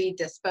already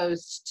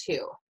predisposed to.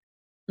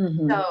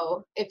 Mm-hmm.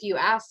 So if you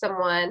ask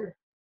someone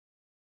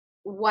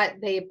what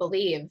they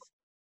believe,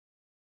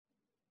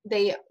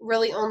 they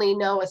really only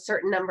know a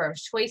certain number of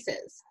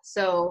choices.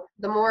 So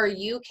the more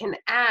you can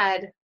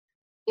add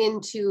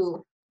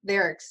into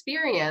their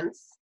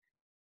experience,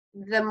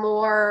 the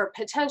more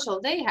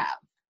potential they have.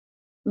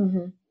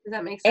 Mm-hmm. Does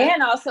that make sense?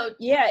 And also,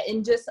 yeah,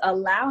 and just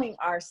allowing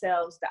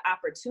ourselves the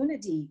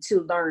opportunity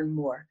to learn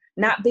more,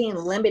 not being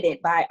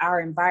limited by our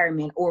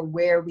environment or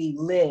where we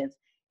live.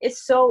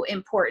 It's so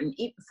important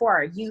for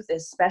our youth,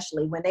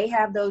 especially when they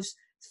have those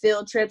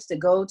field trips to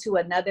go to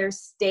another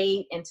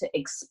state and to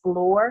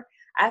explore.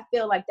 I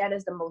feel like that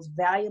is the most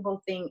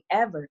valuable thing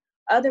ever.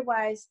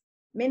 Otherwise,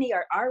 many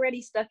are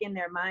already stuck in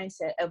their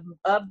mindset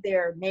of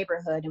their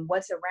neighborhood and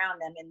what's around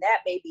them. And that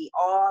may be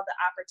all the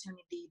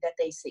opportunity that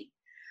they see.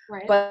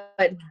 Right.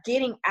 But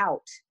getting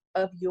out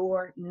of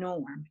your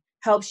norm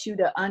helps you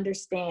to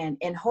understand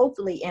and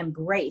hopefully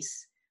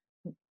embrace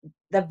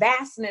the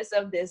vastness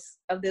of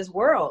this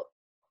world,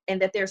 and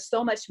that there's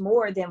so much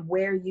more than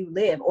where you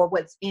live or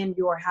what's in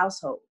your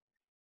household.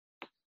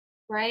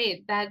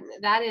 Right.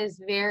 That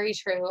is very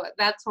true.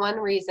 That's one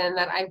reason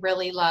that I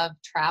really love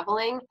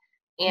traveling,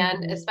 and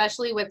Mm-hmm.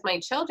 especially with my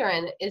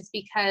children, is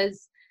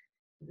because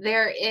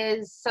there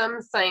is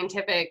some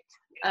scientific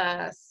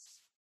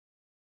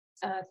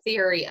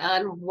theory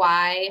on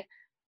why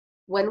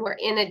when we're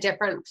in a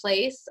different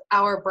place,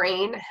 our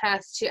brain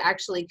has to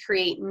actually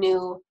create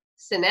new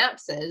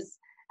synapses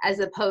as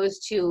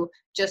opposed to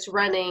just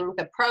running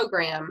the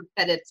program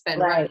that it's been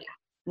running.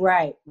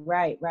 Right.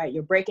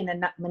 You're breaking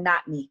the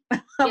monotony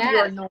of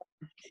your norm.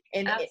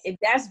 And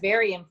that's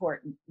very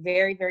important.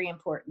 Very, very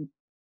important.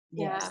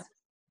 Yes.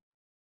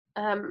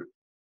 Yeah.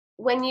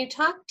 When you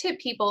talk to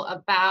people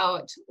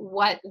about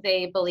what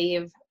they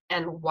believe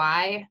and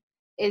why,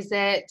 is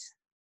it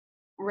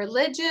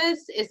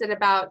religious? Is it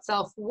about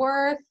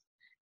self-worth?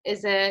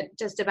 Is it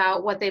just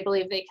about what they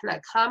believe they can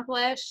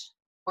accomplish,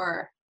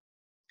 or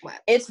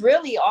what? It's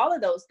really all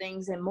of those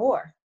things and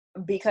more,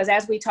 because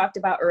as we talked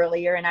about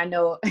earlier, and I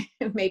know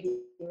maybe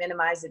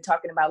minimize it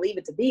talking about Leave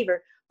It to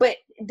Beaver, but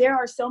there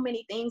are so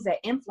many things that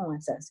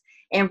influence us,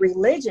 and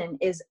religion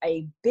is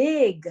a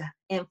big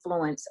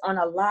influence on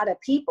a lot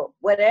of people,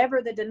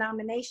 whatever the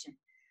denomination.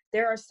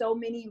 There are so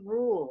many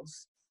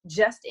rules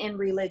just in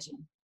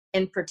religion,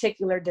 in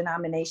particular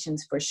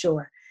denominations for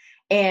sure.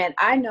 And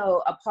I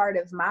know a part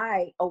of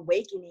my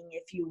awakening,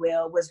 if you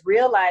will, was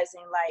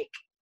realizing like,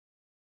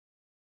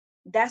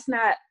 that's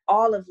not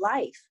all of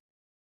life,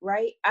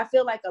 right? I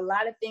feel like a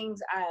lot of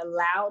things I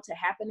allowed to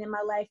happen in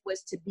my life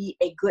was to be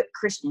a good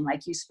Christian.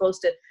 Like, you're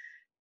supposed to,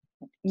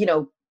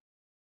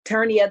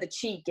 turn the other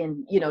cheek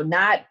and,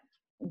 not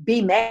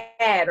be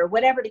mad or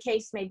whatever the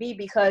case may be,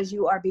 because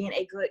you are being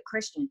a good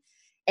Christian.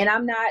 And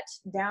I'm not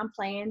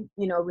downplaying,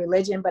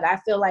 religion, but I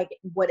feel like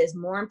what is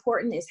more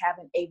important is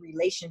having a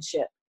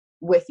relationship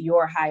with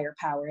your higher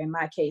power. In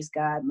my case,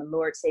 God, my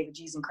Lord, Savior,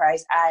 Jesus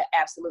Christ. I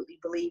absolutely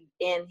believe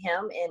in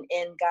him and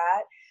in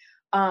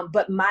God.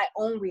 But my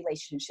own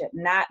relationship,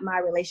 not my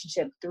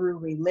relationship through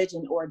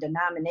religion or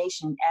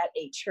denomination at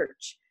a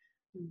church.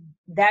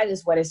 That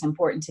is what is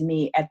important to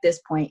me at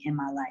this point in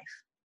my life.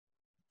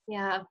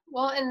 Yeah.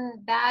 Well,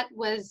 and that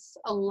was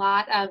a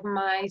lot of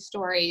my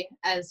story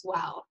as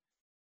well.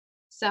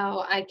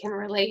 So I can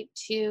relate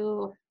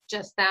to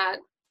just that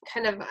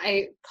kind of,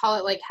 I call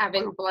it like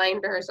having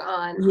blinders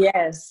on.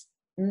 Yes.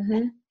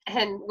 Mm-hmm.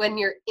 And when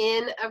you're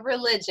in a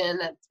religion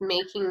that's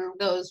making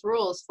those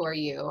rules for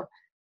you,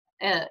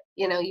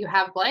 you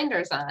have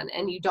blinders on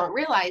and you don't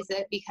realize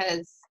it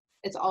because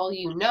it's all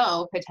you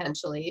know,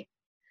 potentially.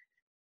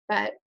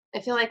 But I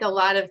feel like a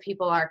lot of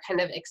people are kind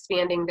of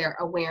expanding their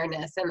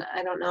awareness, and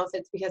I don't know if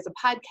it's because of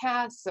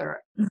podcasts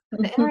or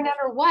the internet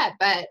or what,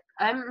 but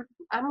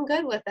I'm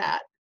good with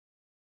that.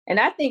 And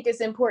I think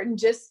it's important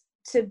just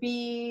to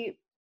be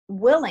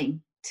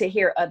willing to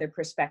hear other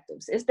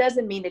perspectives. It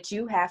doesn't mean that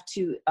you have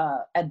to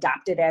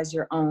adopt it as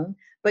your own,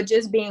 but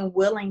just being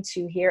willing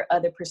to hear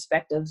other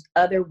perspectives,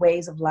 other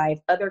ways of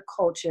life, other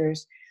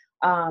cultures,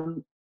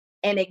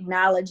 and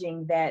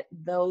acknowledging that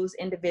those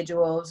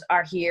individuals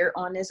are here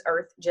on this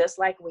earth just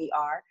like we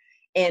are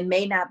and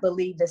may not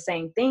believe the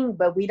same thing,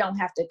 but we don't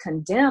have to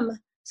condemn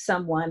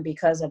someone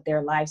because of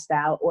their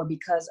lifestyle or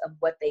because of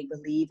what they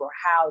believe or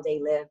how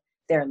they live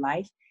their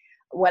life.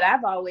 What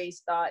I've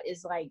always thought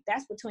is like,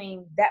 that's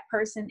between that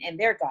person and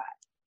their God,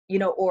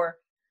 or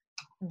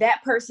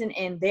that person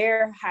and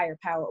their higher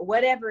power,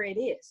 whatever it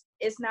is.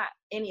 It's not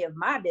any of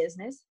my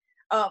business.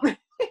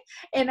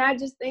 And I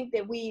just think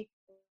that we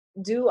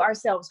do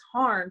ourselves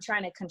harm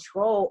trying to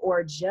control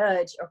or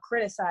judge or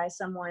criticize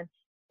someone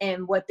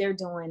and what they're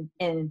doing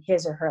in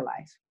his or her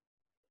life.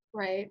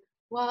 Right.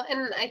 Well,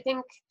 and I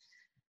think,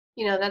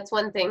 that's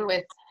one thing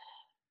with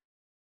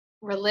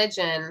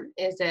religion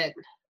is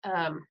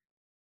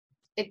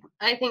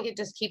I think it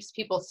just keeps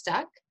people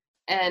stuck.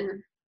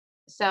 And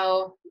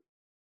so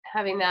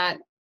having that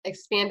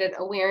expanded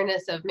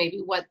awareness of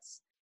maybe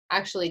what's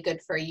actually good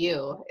for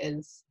you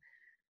is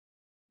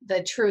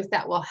the truth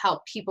that will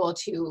help people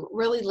to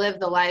really live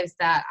the lives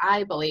that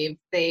I believe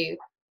they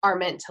are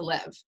meant to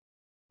live.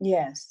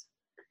 Yes.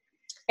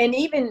 And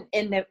even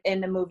in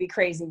the movie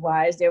Crazy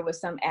Wise, there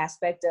was some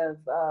aspect of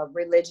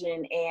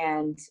religion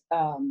and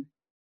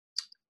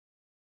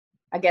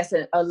I guess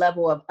a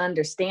level of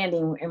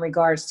understanding in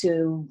regards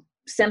to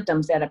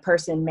symptoms that a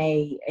person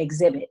may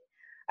exhibit.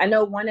 I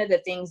know one of the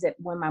things that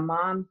when my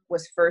mom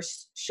was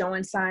first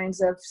showing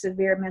signs of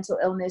severe mental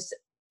illness,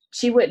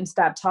 she wouldn't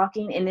stop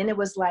talking. And then it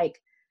was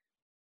like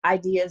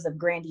ideas of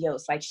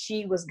grandiose, like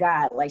she was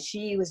God, like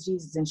she was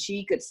Jesus and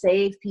she could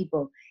save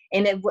people.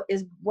 And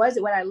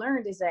what I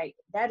learned is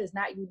that is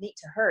not unique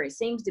to her. It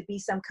seems to be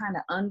some kind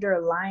of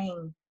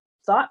underlying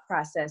thought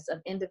process of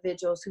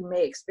individuals who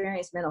may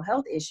experience mental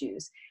health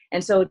issues.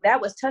 And so that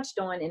was touched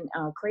on in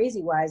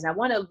Crazy Wise. And I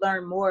want to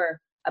learn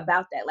more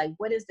about that. Like,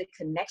 what is the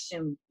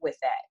connection with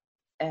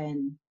that?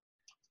 And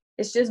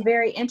it's just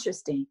very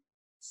interesting.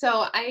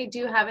 So I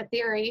do have a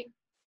theory,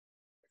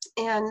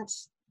 and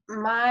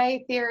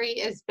my theory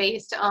is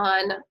based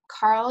on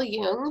Carl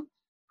Jung,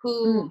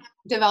 who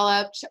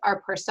developed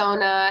our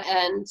persona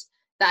and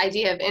the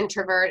idea of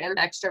introvert and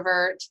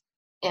extrovert.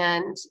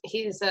 And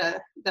he's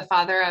the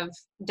father of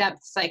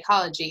depth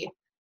psychology.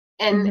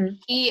 And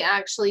he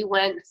actually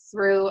went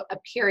through a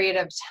period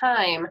of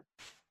time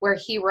where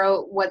he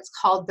wrote what's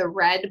called the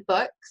Red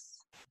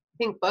Books. I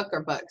think book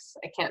or books.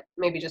 I can't,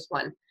 maybe just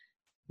one.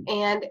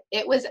 And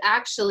it was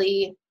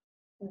actually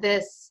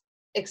this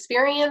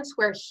experience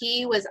where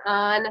he was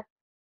on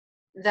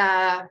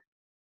the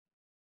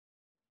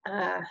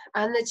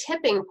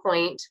tipping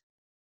point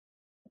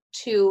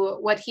to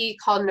what he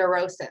called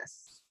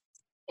neurosis.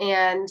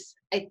 And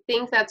I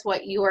think that's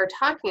what you are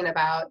talking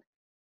about,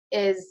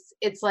 is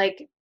it's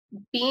like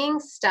being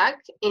stuck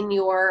in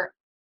your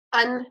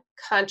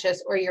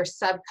unconscious or your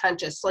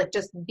subconscious, like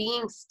just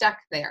being stuck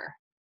there.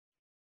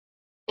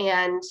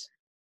 And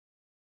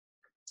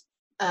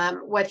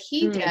what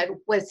he did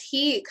was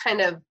he kind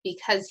of,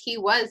 because he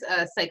was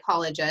a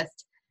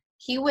psychologist,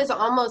 he was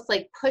almost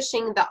like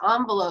pushing the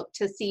envelope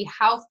to see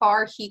how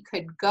far he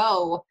could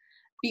go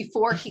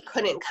before he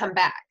couldn't come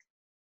back.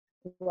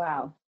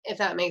 Wow. If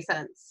that makes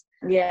sense.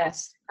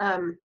 Yes.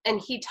 And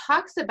he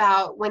talks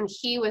about when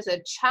he was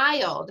a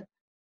child,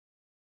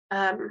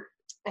 I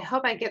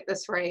hope I get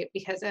this right,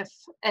 because if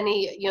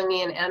any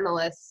Jungian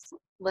analysts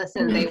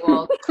listen, they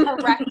will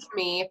correct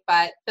me,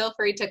 but feel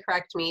free to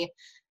correct me.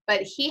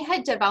 But he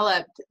had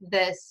developed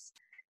this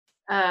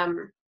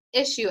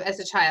issue as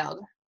a child,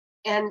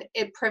 and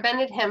it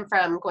prevented him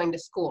from going to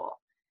school.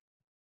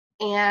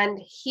 And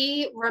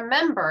he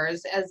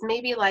remembers, as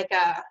maybe like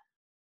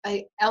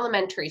a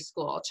elementary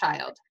school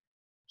child,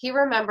 he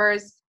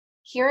remembers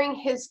hearing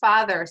his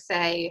father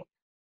say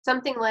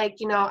something like,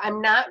 you know,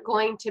 I'm not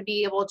going to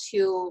be able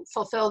to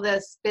fulfill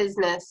this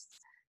business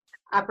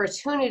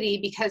opportunity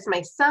because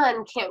my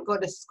son can't go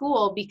to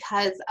school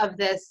because of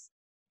this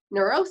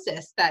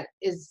neurosis that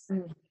is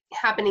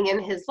happening in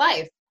his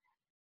life.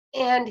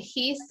 And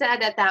he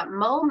said at that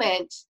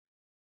moment,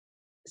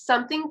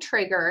 something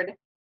triggered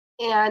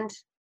and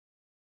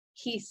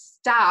he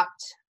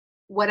stopped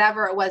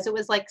whatever it was. It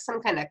was like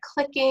some kind of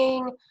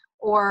clicking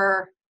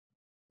or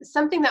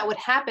something that would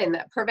happen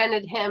that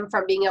prevented him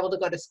from being able to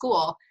go to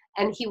school.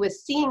 And he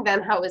was seeing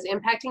then how it was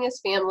impacting his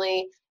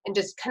family and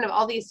just kind of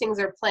all these things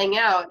are playing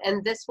out.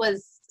 And this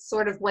was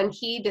sort of when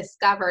he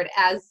discovered,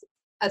 as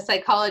a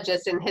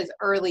psychologist in his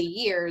early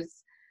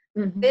years,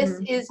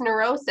 this is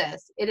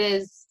neurosis. It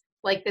is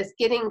like this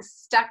getting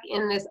stuck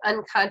in this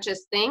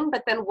unconscious thing.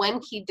 But then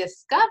when he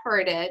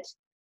discovered it,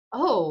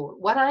 oh,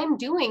 what I'm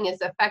doing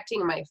is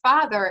affecting my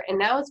father, and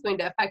now it's going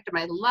to affect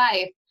my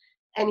life.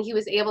 And he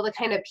was able to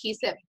kind of piece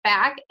it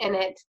back, and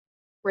it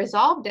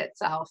resolved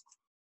itself.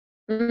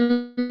 But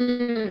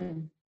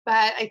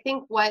I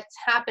think what's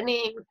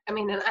happening, I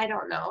mean, and I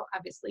don't know,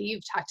 obviously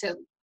you've talked to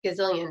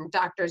gazillion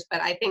doctors,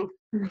 but I think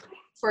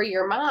for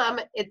your mom,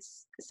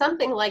 it's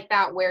something like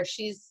that where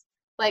she's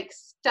like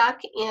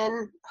stuck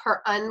in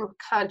her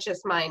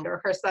unconscious mind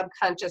or her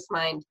subconscious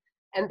mind,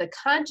 and the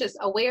conscious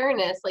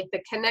awareness, like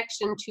the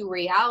connection to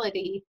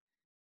reality,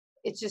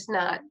 it's just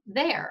not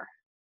there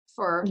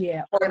for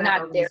or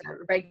not reason. their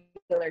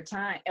regular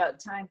time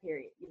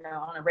period, you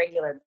know, on a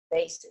regular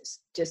basis.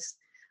 Just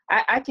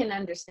I can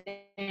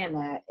understand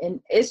that, and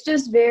it's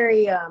just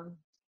very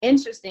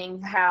interesting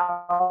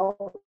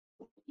how,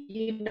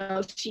 you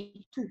know,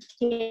 she can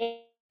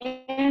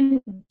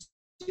do.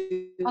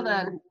 Hold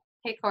on.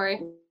 Hey, Corey.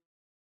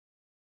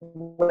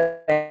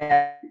 Well,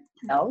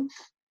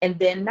 and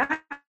then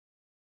not,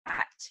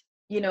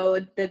 you know,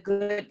 the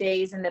good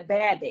days and the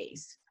bad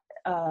days.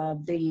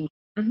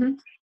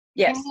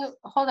 Yes. Can you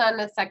hold on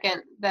a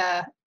second?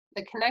 The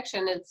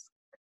connection is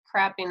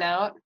crapping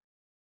out.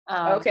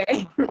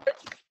 Okay.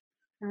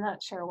 I'm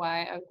not sure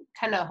why. I'm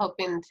kind of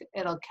hoping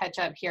it'll catch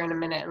up here in a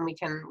minute and we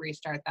can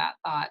restart that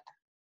thought.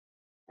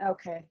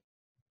 Okay.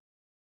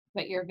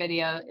 But your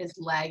video is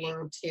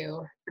lagging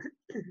too.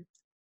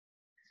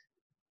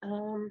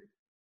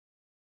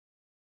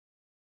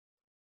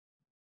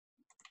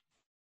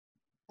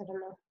 I don't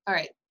know. All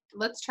right,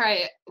 let's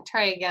try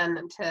again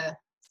to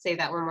say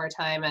that one more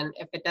time. And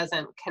if it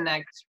doesn't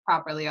connect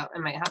properly, I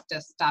might have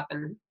to stop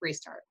and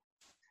restart.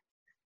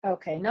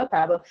 Okay, no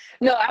problem.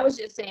 No, I was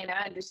just saying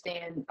I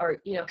understand,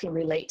 or can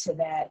relate to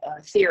that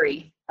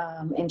theory,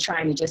 and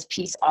trying to just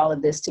piece all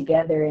of this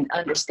together and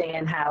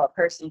understand how a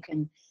person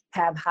can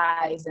have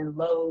highs and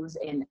lows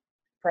and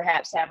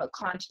perhaps have a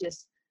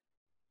conscious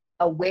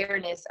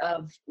awareness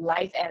of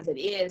life as it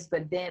is,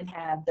 but then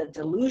have the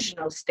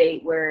delusional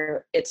state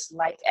where it's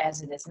life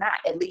as it is not,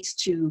 at least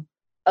to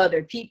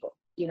other people,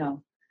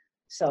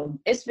 So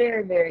it's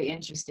very, very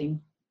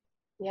interesting.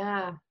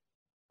 Yeah.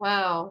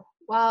 Wow.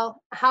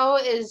 Well, how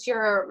is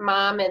your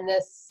mom in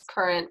this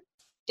current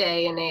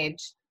day and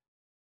age?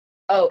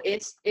 Oh,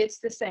 it's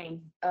the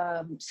same.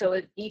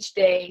 So each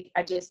day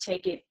I just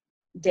take it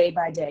day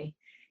by day.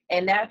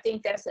 And I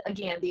think that's,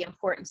 again, the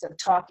importance of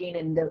talking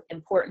and the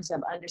importance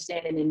of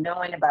understanding and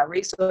knowing about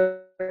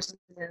resources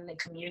in the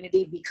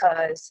community,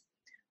 because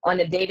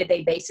on a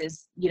day-to-day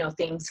basis,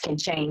 things can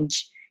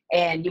change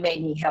and you may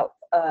need help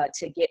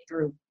to get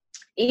through.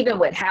 Even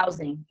with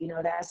housing,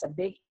 that's a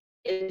big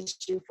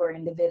issue for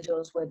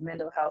individuals with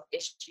mental health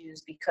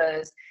issues,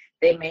 because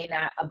they may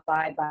not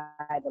abide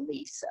by the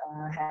lease,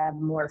 have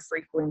more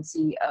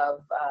frequency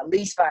of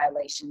lease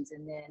violations,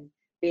 and then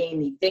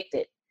being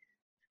evicted.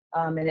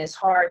 And it's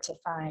hard to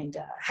find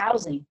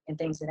housing and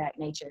things of that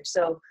nature.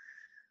 So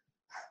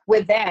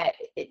with that,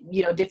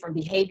 different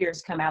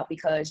behaviors come out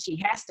because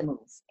she has to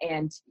move,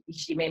 and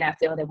she may not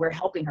feel that we're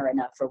helping her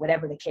enough, or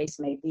whatever the case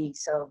may be.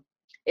 So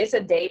it's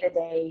a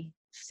day-to-day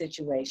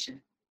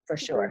situation for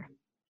sure.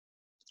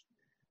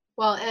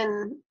 Well,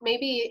 and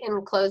maybe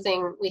in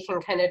closing, we can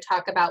kind of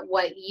talk about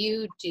what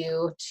you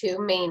do to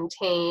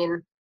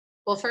maintain,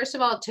 well, first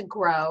of all, to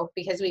grow,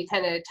 because we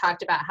kind of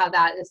talked about how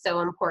that is so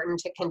important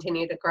to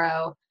continue to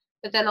grow,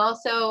 but then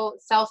also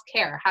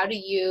self-care. How do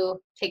you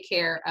take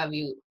care of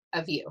you?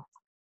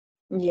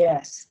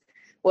 Yes.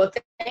 Well,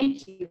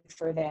 thank you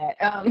for that.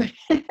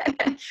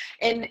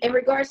 And in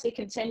regards to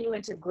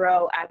continuing to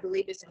grow, I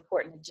believe it's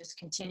important to just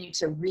continue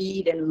to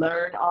read and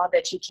learn all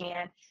that you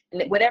can,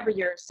 and whatever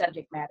your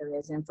subject matter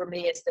is. And for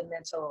me, it's the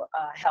mental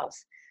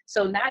health.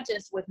 So not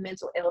just with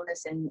mental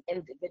illness and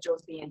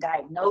individuals being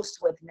diagnosed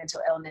with mental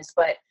illness,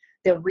 but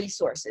the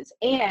resources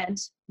and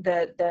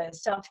the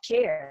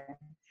self-care.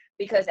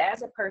 Because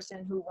as a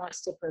person who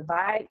wants to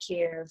provide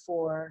care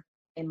for,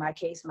 in my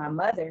case, my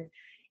mother,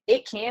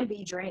 it can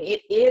be draining.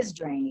 It is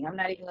draining. I'm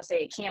not even gonna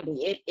say it can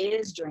be. It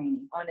is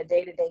draining on a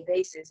day-to-day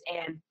basis.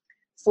 And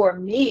for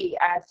me,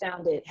 I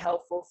found it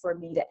helpful for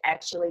me to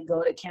actually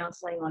go to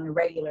counseling on a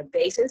regular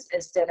basis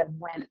instead of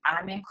when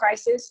I'm in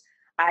crisis,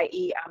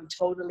 i.e. I'm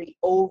totally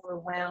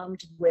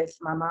overwhelmed with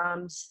my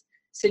mom's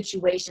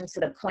situation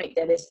to the point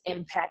that it's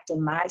impacting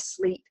my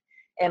sleep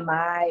and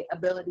my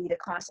ability to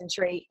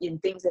concentrate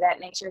and things of that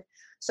nature.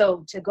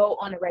 So to go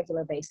on a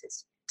regular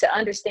basis, to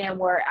understand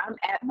where I'm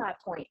at my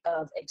point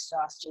of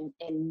exhaustion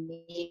and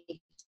need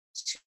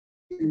to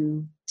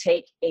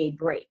take a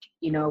break,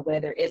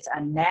 whether it's a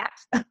nap,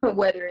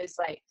 whether it's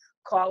like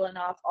calling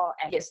off all,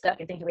 and get stuck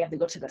and thinking we have to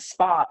go to the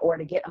spa or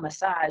to get a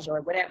massage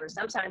or whatever.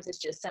 Sometimes it's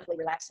just simply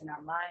relaxing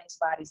our minds,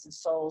 bodies, and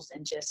souls,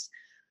 and just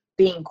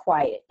being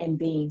quiet and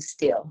being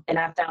still. And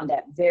I found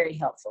that very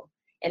helpful.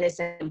 And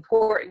it's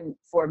important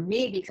for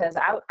me because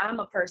I'm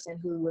a person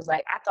who was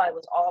like, I thought it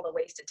was all a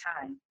waste of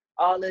time.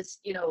 All this,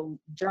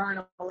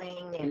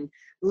 journaling and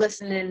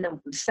listening to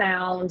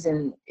sounds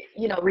and,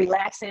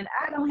 relaxing.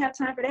 I don't have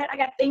time for that. I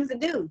got things to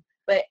do.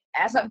 But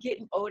as I'm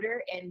getting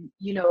older and,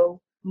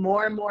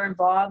 more and more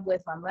involved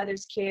with my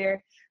mother's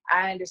care,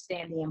 I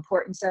understand the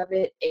importance of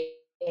it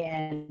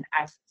and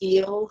I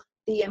feel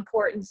the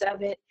importance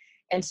of it.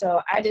 And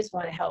so I just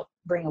want to help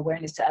bring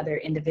awareness to other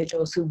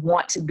individuals who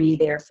want to be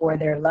there for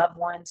their loved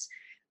ones,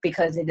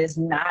 because it is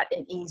not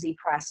an easy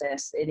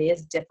process. It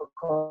is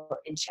difficult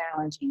and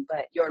challenging,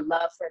 but your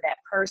love for that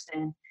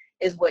person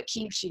is what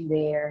keeps you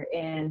there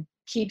and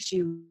keeps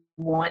you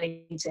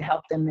wanting to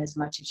help them as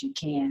much as you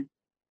can.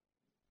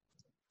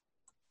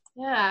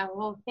 Yeah,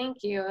 well,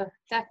 thank you.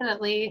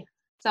 Definitely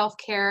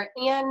self-care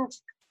and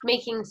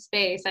making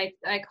space. I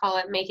call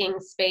it making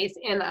space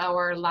in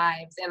our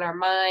lives, in our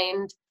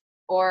mind,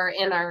 or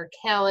in our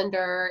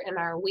calendar, in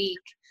our week,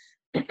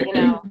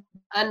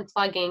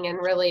 unplugging and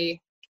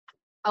really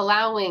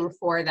allowing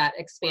for that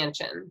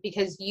expansion,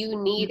 because you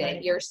need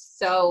it. You're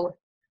so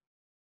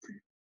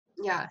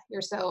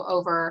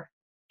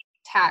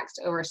overtaxed,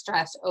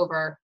 overstressed,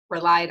 over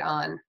relied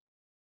on.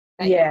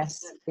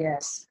 Yes.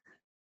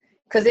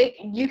 Because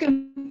you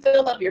can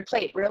fill up your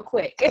plate real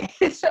quick.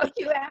 So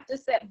you have to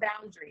set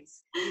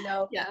boundaries,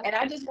 Yeah. And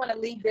I just want to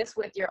leave this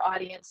with your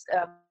audience,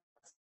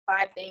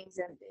 5 things,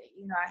 and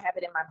I have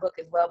it in my book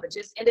as well, but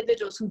just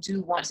individuals who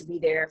do want to be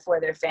there for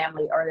their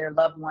family or their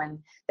loved one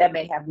that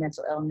may have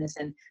mental illness.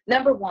 And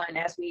number 1,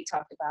 as we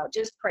talked about,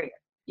 just prayer,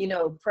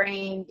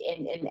 praying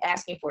and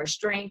asking for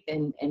strength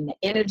and the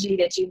energy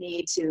that you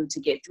need to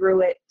get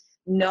through it.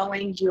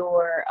 Knowing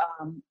your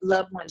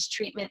loved one's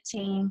treatment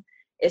team.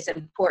 It's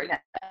important to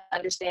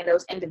understand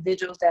those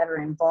individuals that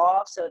are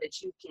involved so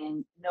that you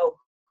can know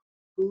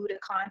who to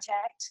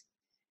contact,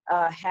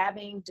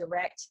 having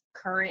direct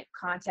current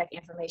contact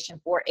information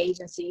for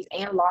agencies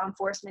and law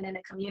enforcement in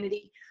the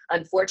community.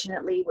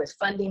 Unfortunately, with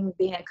funding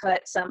being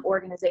cut, some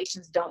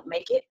organizations don't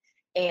make it.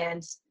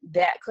 And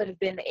that could have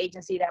been the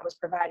agency that was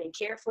providing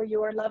care for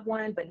your loved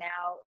one, but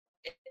now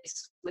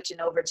it's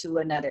switching over to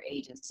another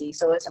agency.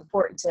 So it's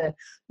important to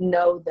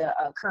know the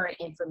current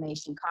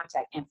information,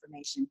 contact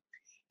information.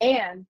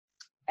 And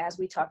as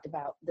we talked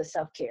about, the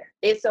self-care.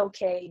 It's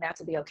okay not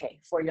to be okay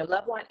for your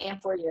loved one and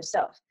for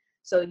yourself.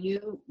 So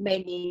you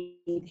may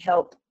need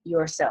help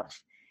yourself,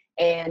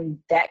 and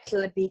that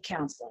could be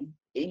counseling.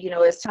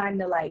 It's time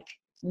to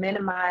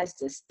minimize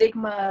the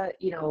stigma,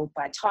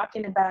 by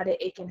talking about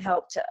it. It can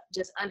help to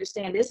just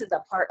understand this is a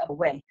part of a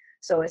way.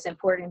 So it's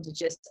important to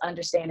just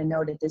understand and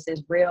know that this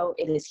is real,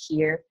 it is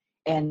here,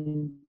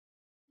 and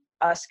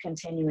us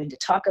continuing to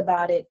talk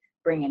about it,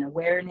 bringing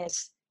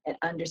awareness and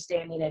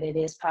understanding that it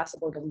is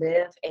possible to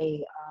live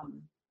a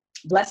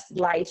blessed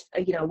life,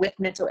 with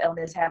mental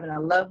illness, having a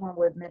loved one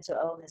with mental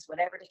illness,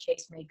 whatever the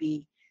case may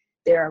be.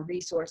 There are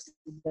resources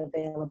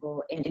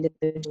available and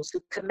individuals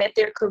who commit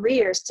their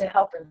careers to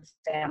helping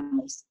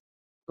families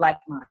like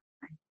mine.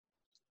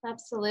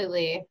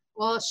 Absolutely.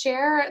 Well,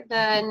 share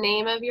the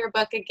name of your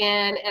book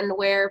again and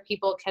where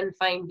people can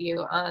find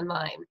you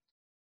online.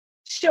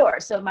 Sure.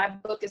 So my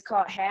book is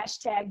called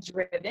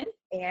 #Driven,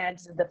 and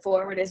the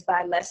foreword is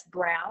by Les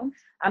Brown.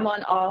 I'm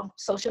on all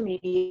social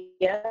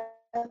media,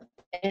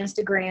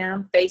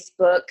 Instagram,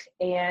 Facebook,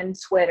 and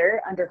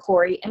Twitter under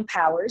Corey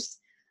Empowers.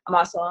 I'm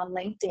also on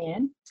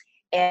LinkedIn,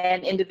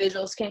 and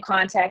individuals can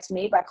contact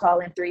me by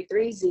calling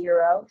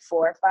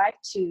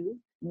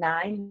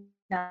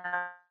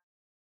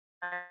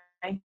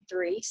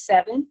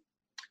 330-452-9937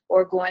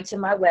 or going to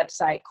my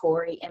website,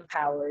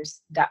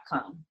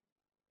 CoreyEmpowers.com.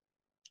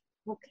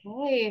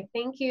 Okay.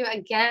 Thank you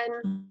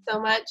again so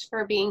much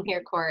for being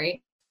here,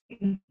 Corey.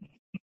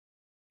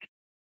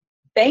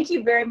 Thank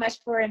you very much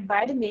for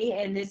inviting me,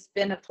 and it's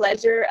been a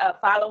pleasure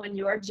following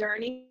your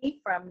journey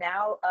from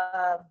now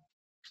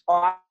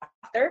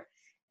author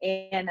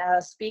and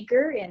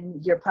speaker in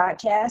your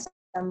podcast.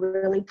 I'm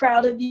really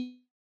proud of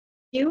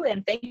you,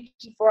 and thank you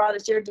for all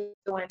that you're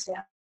doing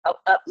to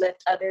help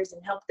uplift others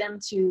and help them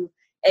to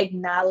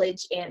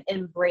acknowledge and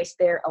embrace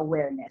their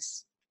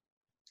awareness.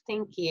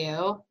 Thank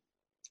you.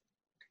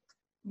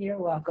 You're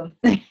welcome.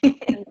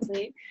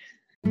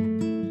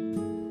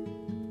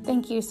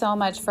 Thank you so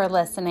much for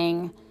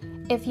listening.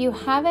 If you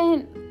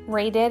haven't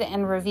rated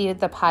and reviewed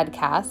the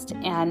podcast,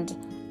 and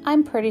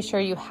I'm pretty sure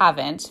you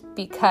haven't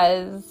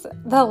because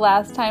the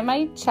last time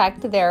I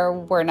checked, there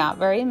were not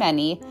very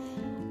many,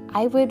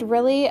 I would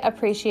really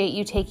appreciate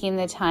you taking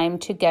the time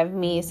to give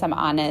me some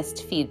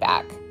honest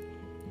feedback.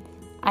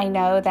 I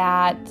know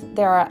that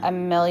there are a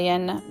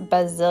million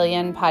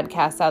bazillion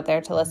podcasts out there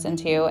to listen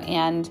to,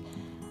 and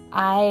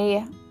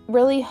I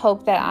really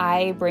hope that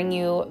I bring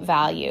you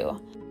value.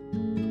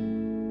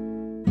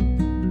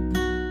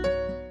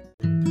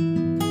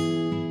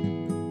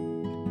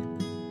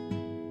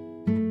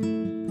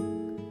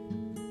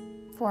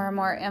 For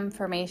more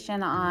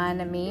information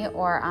on me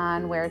or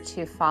on where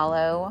to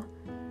follow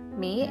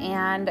me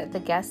and the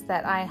guests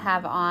that I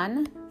have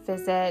on,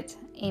 visit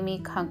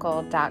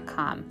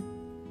amykunkel.com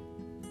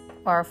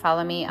or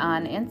follow me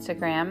on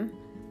Instagram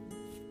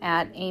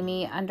at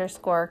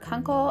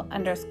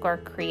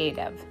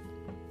amy_kunkel_creative.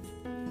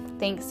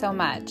 Thanks so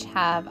much.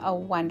 Have a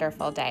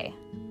wonderful day.